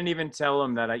 I didn't even tell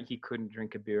him that he couldn't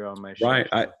drink a beer on my show. Right.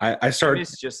 I started.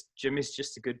 Jimmy's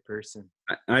just a good person.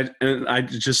 I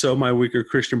just so my weaker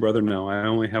Christian brother know I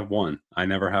only have one. I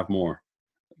never have more.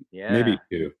 Yeah. Maybe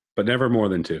two, but never more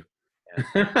than two.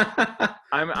 Yeah.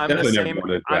 I'm the same.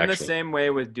 I'm the same way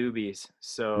with doobies.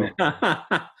 So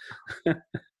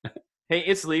hey,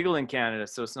 it's legal in Canada,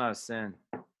 so it's not a sin.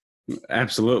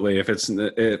 Absolutely. If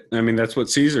I mean, that's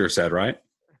what Caesar said, right?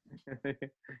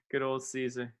 Good old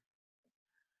Caesar.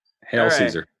 Hail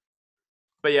Caesar.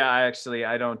 But yeah,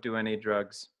 I don't do any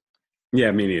drugs.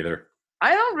 Yeah, me neither.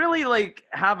 I don't really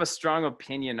have a strong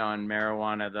opinion on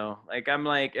marijuana though. I'm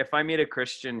like, if I meet a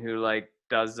Christian who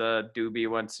does a doobie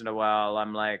once in a while,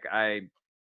 I'm like,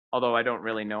 although I don't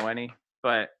really know any,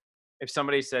 but if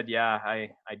somebody said, yeah, I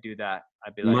do that,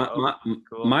 I'd be like,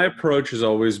 cool. My approach has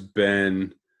always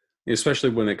been,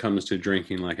 especially when it comes to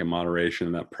drinking, in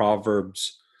moderation, that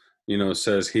Proverbs,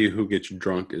 says he who gets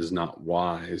drunk is not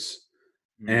wise.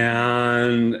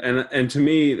 Mm-hmm. And to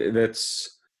me,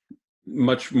 that's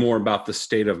much more about the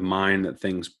state of mind that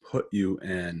things put you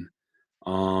in.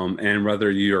 And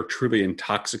whether you're truly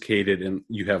intoxicated and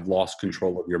you have lost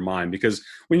control of your mind, because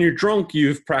when you're drunk,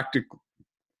 you've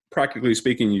practically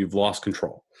speaking, you've lost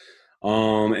control,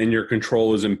 and your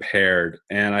control is impaired.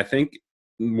 And I think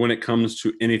when it comes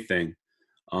to anything,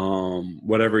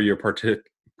 whatever you're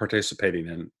participating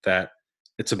in, that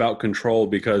it's about control,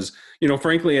 because,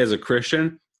 frankly, as a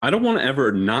Christian, I don't want to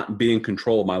ever not be in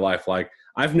control of my life.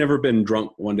 I've never been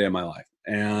drunk one day in my life,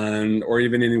 or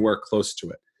even anywhere close to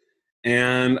it.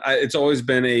 And it's always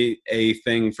been a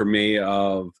thing for me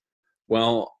of,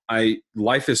 well,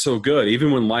 life is so good.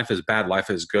 Even when life is bad, life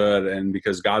is good. And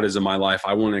because God is in my life,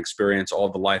 I want to experience all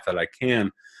the life that I can.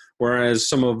 Whereas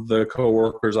some of the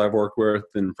coworkers I've worked with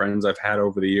and friends I've had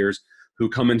over the years who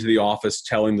come into the office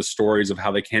telling the stories of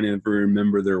how they can't even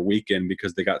remember their weekend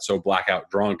because they got so blackout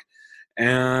drunk.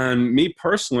 And me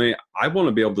personally, I want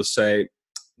to be able to say,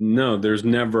 no, there's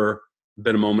never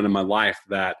been a moment in my life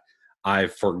that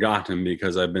I've forgotten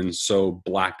because I've been so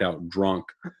blacked out drunk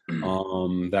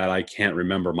that I can't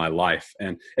remember my life.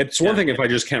 And it's one thing if I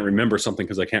just can't remember something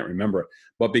because I can't remember it,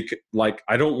 but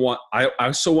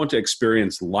I so want to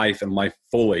experience life and life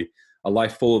fully, a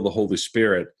life full of the Holy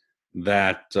Spirit,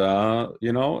 that,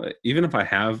 even if I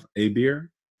have a beer,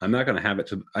 I'm not going to have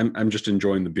it I'm just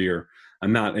enjoying the beer.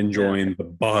 I'm not enjoying the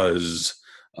buzz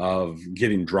of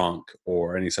getting drunk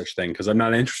or any such thing, because I'm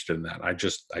not interested in that. I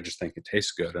just think it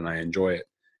tastes good and I enjoy it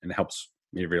and it helps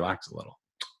me relax a little.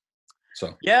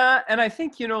 So and I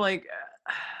think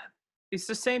it's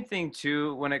the same thing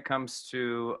too when it comes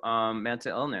to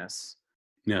mental illness.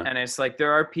 And it's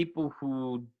there are people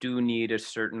who do need a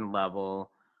certain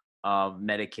level of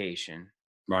medication,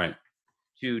 right,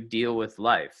 to deal with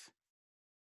life,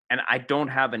 and I don't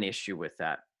have an issue with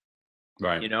that.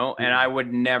 Right. And I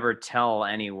would never tell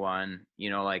anyone,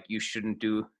 you shouldn't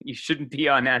be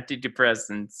on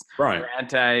antidepressants, right, or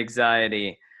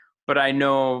anti-anxiety. But I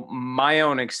know my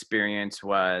own experience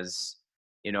was,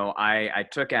 I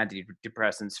took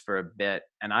antidepressants for a bit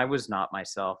and I was not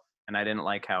myself, and I didn't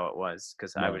like how it was,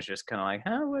 because I was just kind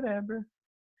of whatever.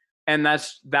 And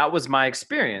that was my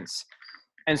experience.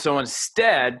 And so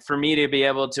instead, for me to be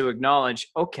able to acknowledge,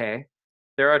 okay,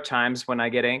 there are times when I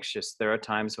get anxious. There are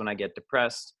times when I get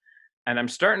depressed. And I'm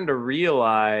starting to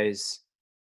realize,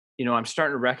 I'm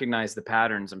starting to recognize the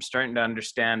patterns. I'm starting to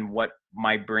understand what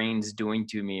my brain's doing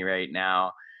to me right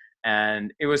now.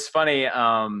 And it was funny.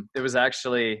 There was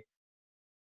actually,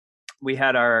 we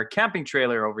had our camping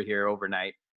trailer over here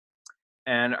overnight.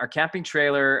 And our camping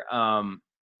trailer,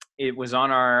 it was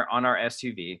on our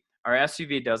SUV. Our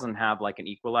SUV doesn't have an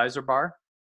equalizer bar.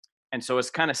 And so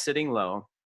it's kind of sitting low.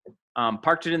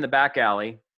 Parked it in the back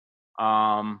alley,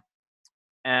 and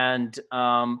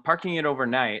parking it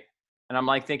overnight. And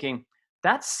I'm thinking,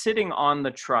 that's sitting on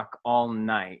the truck all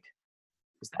night.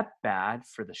 Is that bad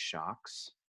for the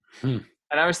shocks? And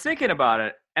I was thinking about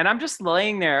it, and I'm just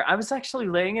laying there. I was actually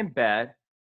laying in bed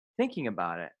thinking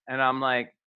about it. And I'm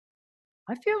like,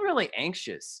 I feel really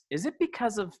anxious. Is it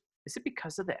because of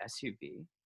the SUV?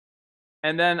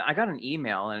 And then I got an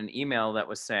email that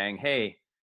was saying, hey,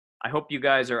 I hope you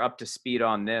guys are up to speed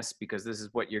on this, because this is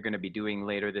what you're going to be doing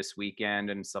later this weekend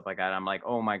and stuff like that. I'm like,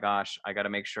 oh my gosh, I got to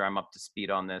make sure I'm up to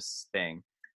speed on this thing.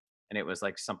 And it was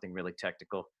something really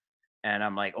technical. And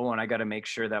I'm like, oh, and I got to make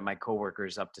sure that my coworker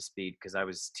is up to speed because I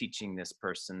was teaching this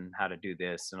person how to do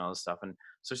this and all this stuff. And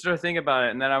so I started thinking about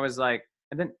it. And then I was like,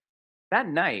 and then that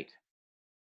night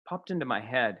popped into my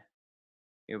head.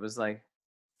 It was like,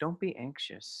 don't be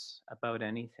anxious about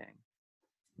anything.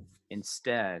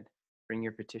 Instead, bring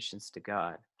your petitions to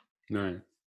God. Right.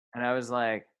 And I was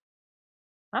like,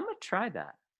 I'm going to try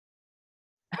that.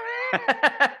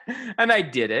 And I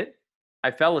did it. I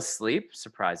fell asleep,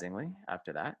 surprisingly,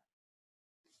 after that.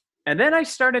 And then I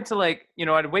started to like,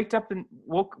 I'd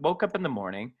woke up in the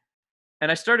morning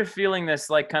and I started feeling this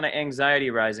like kind of anxiety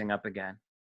rising up again.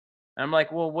 And I'm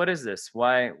like, well, what is this?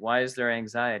 Why is there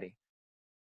anxiety?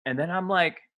 And then I'm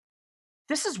like,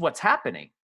 this is what's happening.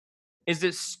 Is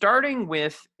it starting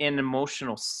with an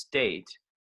emotional state?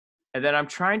 And then I'm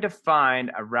trying to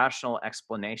find a rational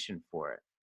explanation for it.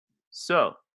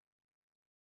 So,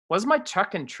 was my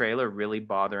truck and trailer really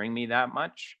bothering me that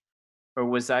much? Or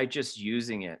was I just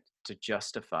using it to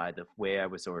justify the way I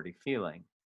was already feeling?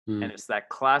 And it's that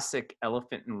classic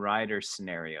elephant and rider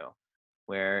scenario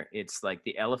where it's like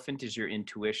the elephant is your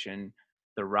intuition,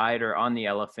 the rider on the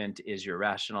elephant is your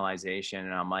rationalization.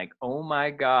 And I'm like, oh my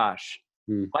gosh,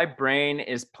 my brain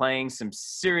is playing some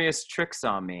serious tricks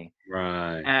on me.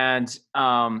 Right. And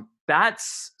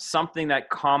that's something that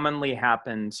commonly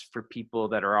happens for people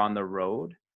that are on the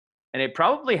road. And it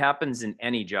probably happens in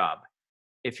any job.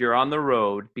 If you're on the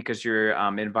road, because your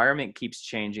environment keeps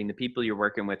changing, the people you're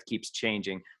working with keeps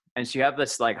changing. And so you have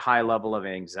this like high level of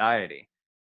anxiety.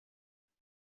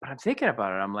 But I'm thinking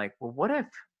about it. I'm like, well, what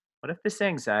if this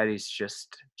anxiety is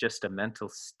just a mental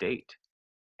state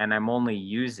and I'm only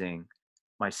using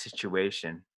my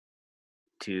situation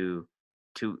to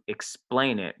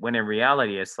explain it, when in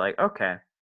reality it's like, okay,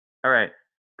 all right,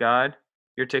 God,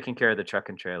 you're taking care of the truck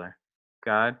and trailer.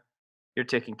 God, you're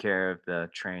taking care of the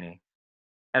training.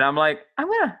 And I'm like, I'm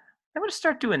gonna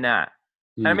start doing that.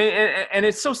 I mean, and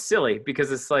it's so silly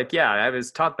because it's like, yeah, I was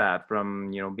taught that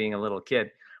from being a little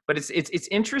kid. But it's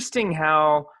interesting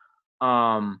how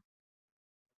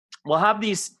we'll have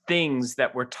these things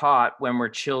that we're taught when we're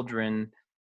children,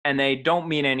 and they don't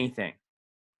mean anything.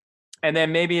 And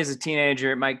then maybe as a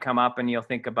teenager, it might come up and you'll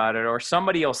think about it, or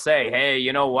somebody will say, hey,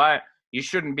 you know what? You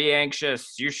shouldn't be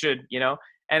anxious. You should, and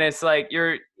it's like,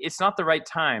 it's not the right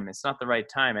time. It's not the right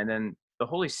time. And then the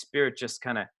Holy Spirit just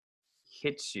kind of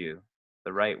hits you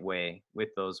the right way with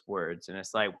those words. And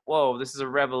it's like, whoa, this is a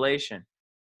revelation.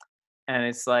 And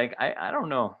it's like, I don't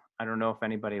know. I don't know if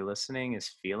anybody listening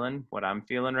is feeling what I'm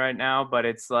feeling right now, but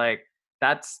it's like,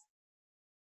 that's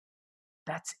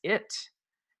it.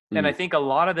 And I think a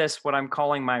lot of this, what I'm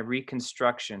calling my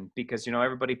reconstruction, because,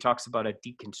 everybody talks about a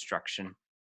deconstruction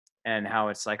and how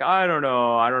it's like, I don't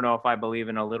know if I believe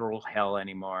in a literal hell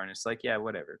anymore. And it's like, yeah,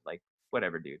 whatever,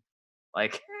 dude.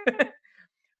 Like,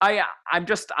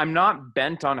 I'm not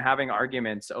bent on having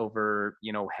arguments over,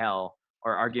 hell,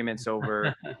 or arguments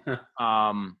over,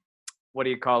 what do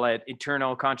you call it?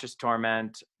 Eternal conscious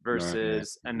torment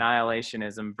versus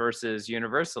annihilationism versus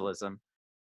universalism.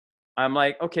 I'm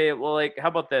like, okay, well, like, how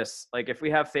about this? Like, if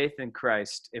we have faith in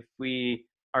Christ, if we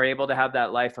are able to have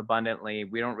that life abundantly,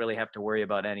 we don't really have to worry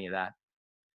about any of that.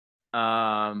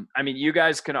 I mean, you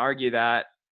guys can argue that,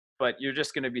 but you're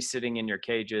just going to be sitting in your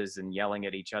cages and yelling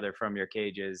at each other from your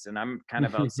cages. And I'm kind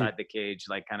of outside the cage,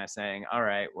 like kind of saying, all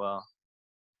right, well,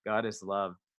 God is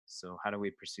love. So how do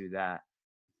we pursue that?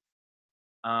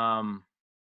 I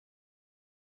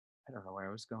don't know where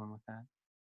I was going with that.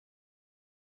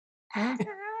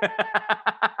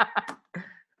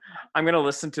 I'm going to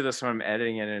listen to this when I'm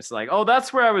editing it. And it's like, oh,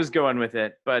 that's where I was going with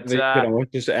it. But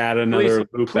just add another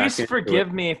loop. Please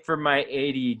forgive me for my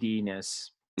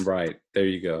ADD-ness. Right. There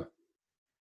you go.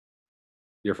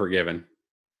 You're forgiven.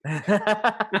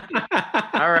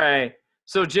 All right.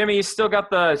 So Jimmy, you still got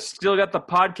the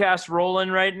podcast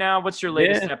rolling right now. What's your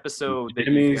latest episode?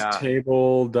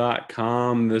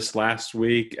 Jimmy'sTable.com. This last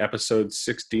week, episode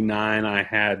 69, I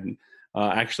had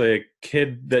actually a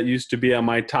kid that used to be on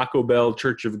my Taco Bell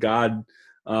Church of God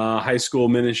high school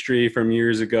ministry from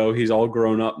years ago. He's all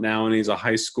grown up now, and he's a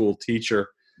high school teacher,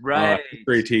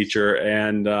 history teacher,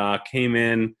 and came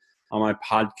in on my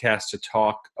podcast to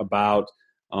talk about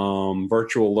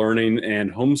virtual learning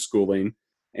and homeschooling.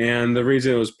 And the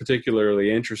reason it was particularly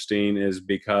interesting is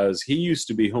because he used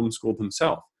to be homeschooled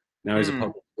himself. Now he's a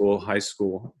public school, high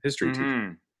school history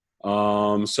teacher.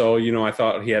 So, I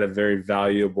thought he had a very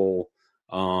valuable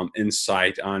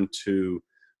insight onto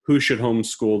who should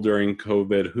homeschool during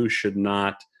COVID, who should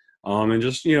not, and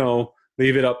just,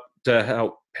 leave it up to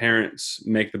help parents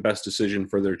make the best decision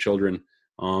for their children,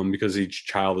 because each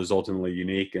child is ultimately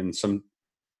unique, and some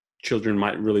children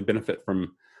might really benefit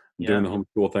from doing the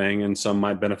homeschool thing, and some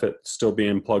might benefit still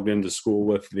being plugged into school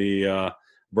with the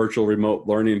virtual remote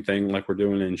learning thing like we're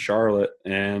doing in Charlotte.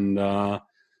 And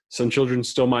some children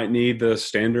still might need the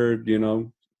standard,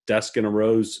 desk in a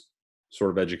rows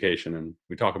sort of education. And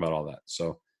we talk about all that. So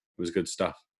it was good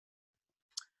stuff.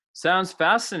 Sounds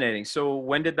fascinating. So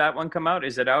when did that one come out?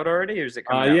 Is it out already, or is it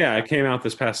coming out? Yeah, it came out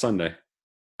this past Sunday.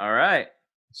 All right.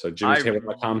 So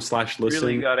jimmystable.com/listen.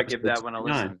 Really got to give that one a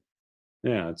listen.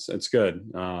 Yeah, it's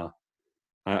good. I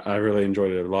really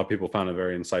enjoyed it. A lot of people found it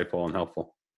very insightful and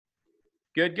helpful.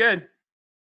 Good.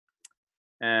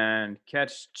 And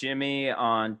catch Jimmy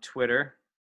on Twitter.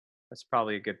 That's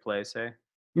probably a good place, eh?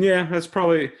 Yeah, that's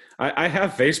probably. I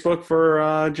have Facebook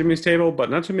for Jimmy's Table, but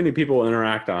not too many people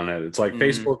interact on it. It's like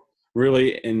Facebook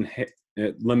really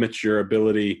it limits your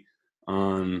ability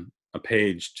on a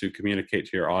page to communicate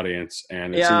to your audience.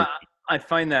 And I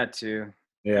find that too.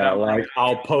 Yeah, like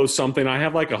I'll post something. I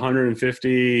have like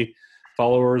 150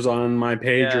 followers on my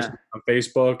page or something on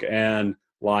Facebook, and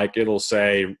like it'll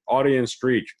say audience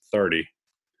reach 30.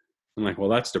 I'm like, well,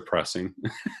 that's depressing.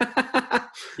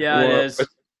 Yeah, it is.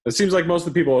 It seems like most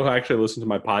of the people who actually listen to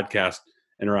my podcast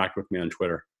interact with me on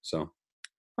Twitter. So,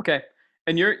 okay.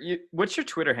 And what's your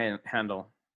Twitter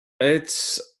handle?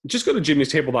 It's just go to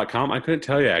jimmystable.com. I couldn't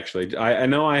tell you actually. I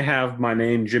know I have my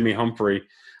name, Jimmy Humphrey,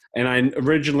 and I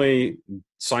originally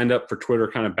signed up for Twitter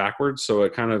kind of backwards, so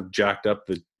it kind of jacked up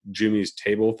the Jimmy's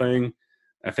Table thing.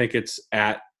 I think it's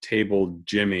at Table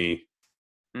Jimmy.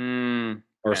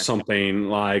 Or something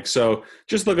like, so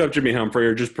just look up Jimmy Humphrey,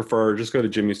 or just go to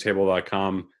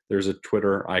jimmystable.com. There's a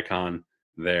Twitter icon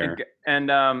there.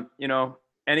 And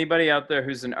anybody out there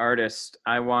who's an artist,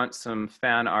 I want some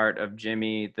fan art of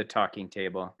Jimmy the Talking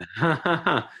Table.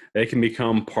 They can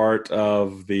become part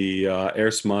of the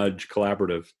Air Smudge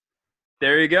Collaborative.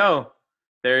 There you go.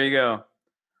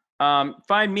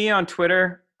 Find me on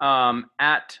Twitter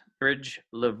at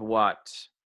BridgeLevoit.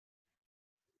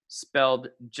 Spelled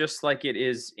just like it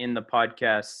is in the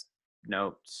podcast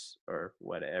notes or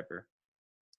whatever.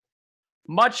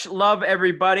 Much love,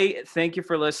 everybody. Thank you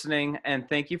for listening, and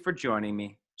thank you for joining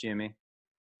me, Jimmy.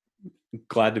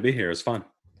 Glad to be here. It's fun.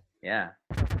 Yeah.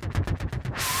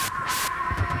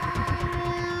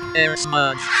 Air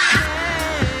Smudge.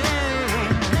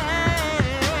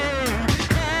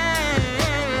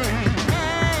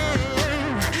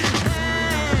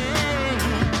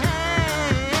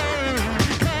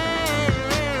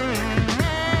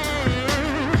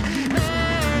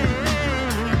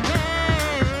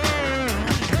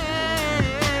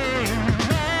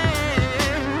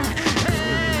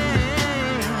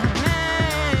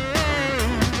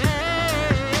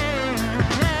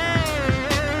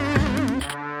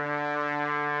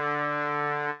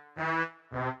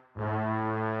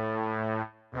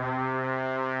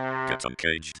 Get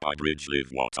Uncaged by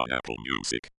BridgeLevoit on Apple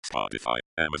Music, Spotify,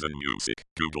 Amazon Music,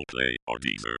 Google Play, or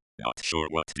Deezer. Not sure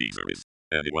what Deezer is.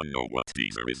 Anyone know what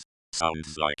Deezer is?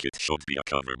 Sounds like it should be a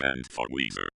cover band for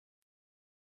Weezer.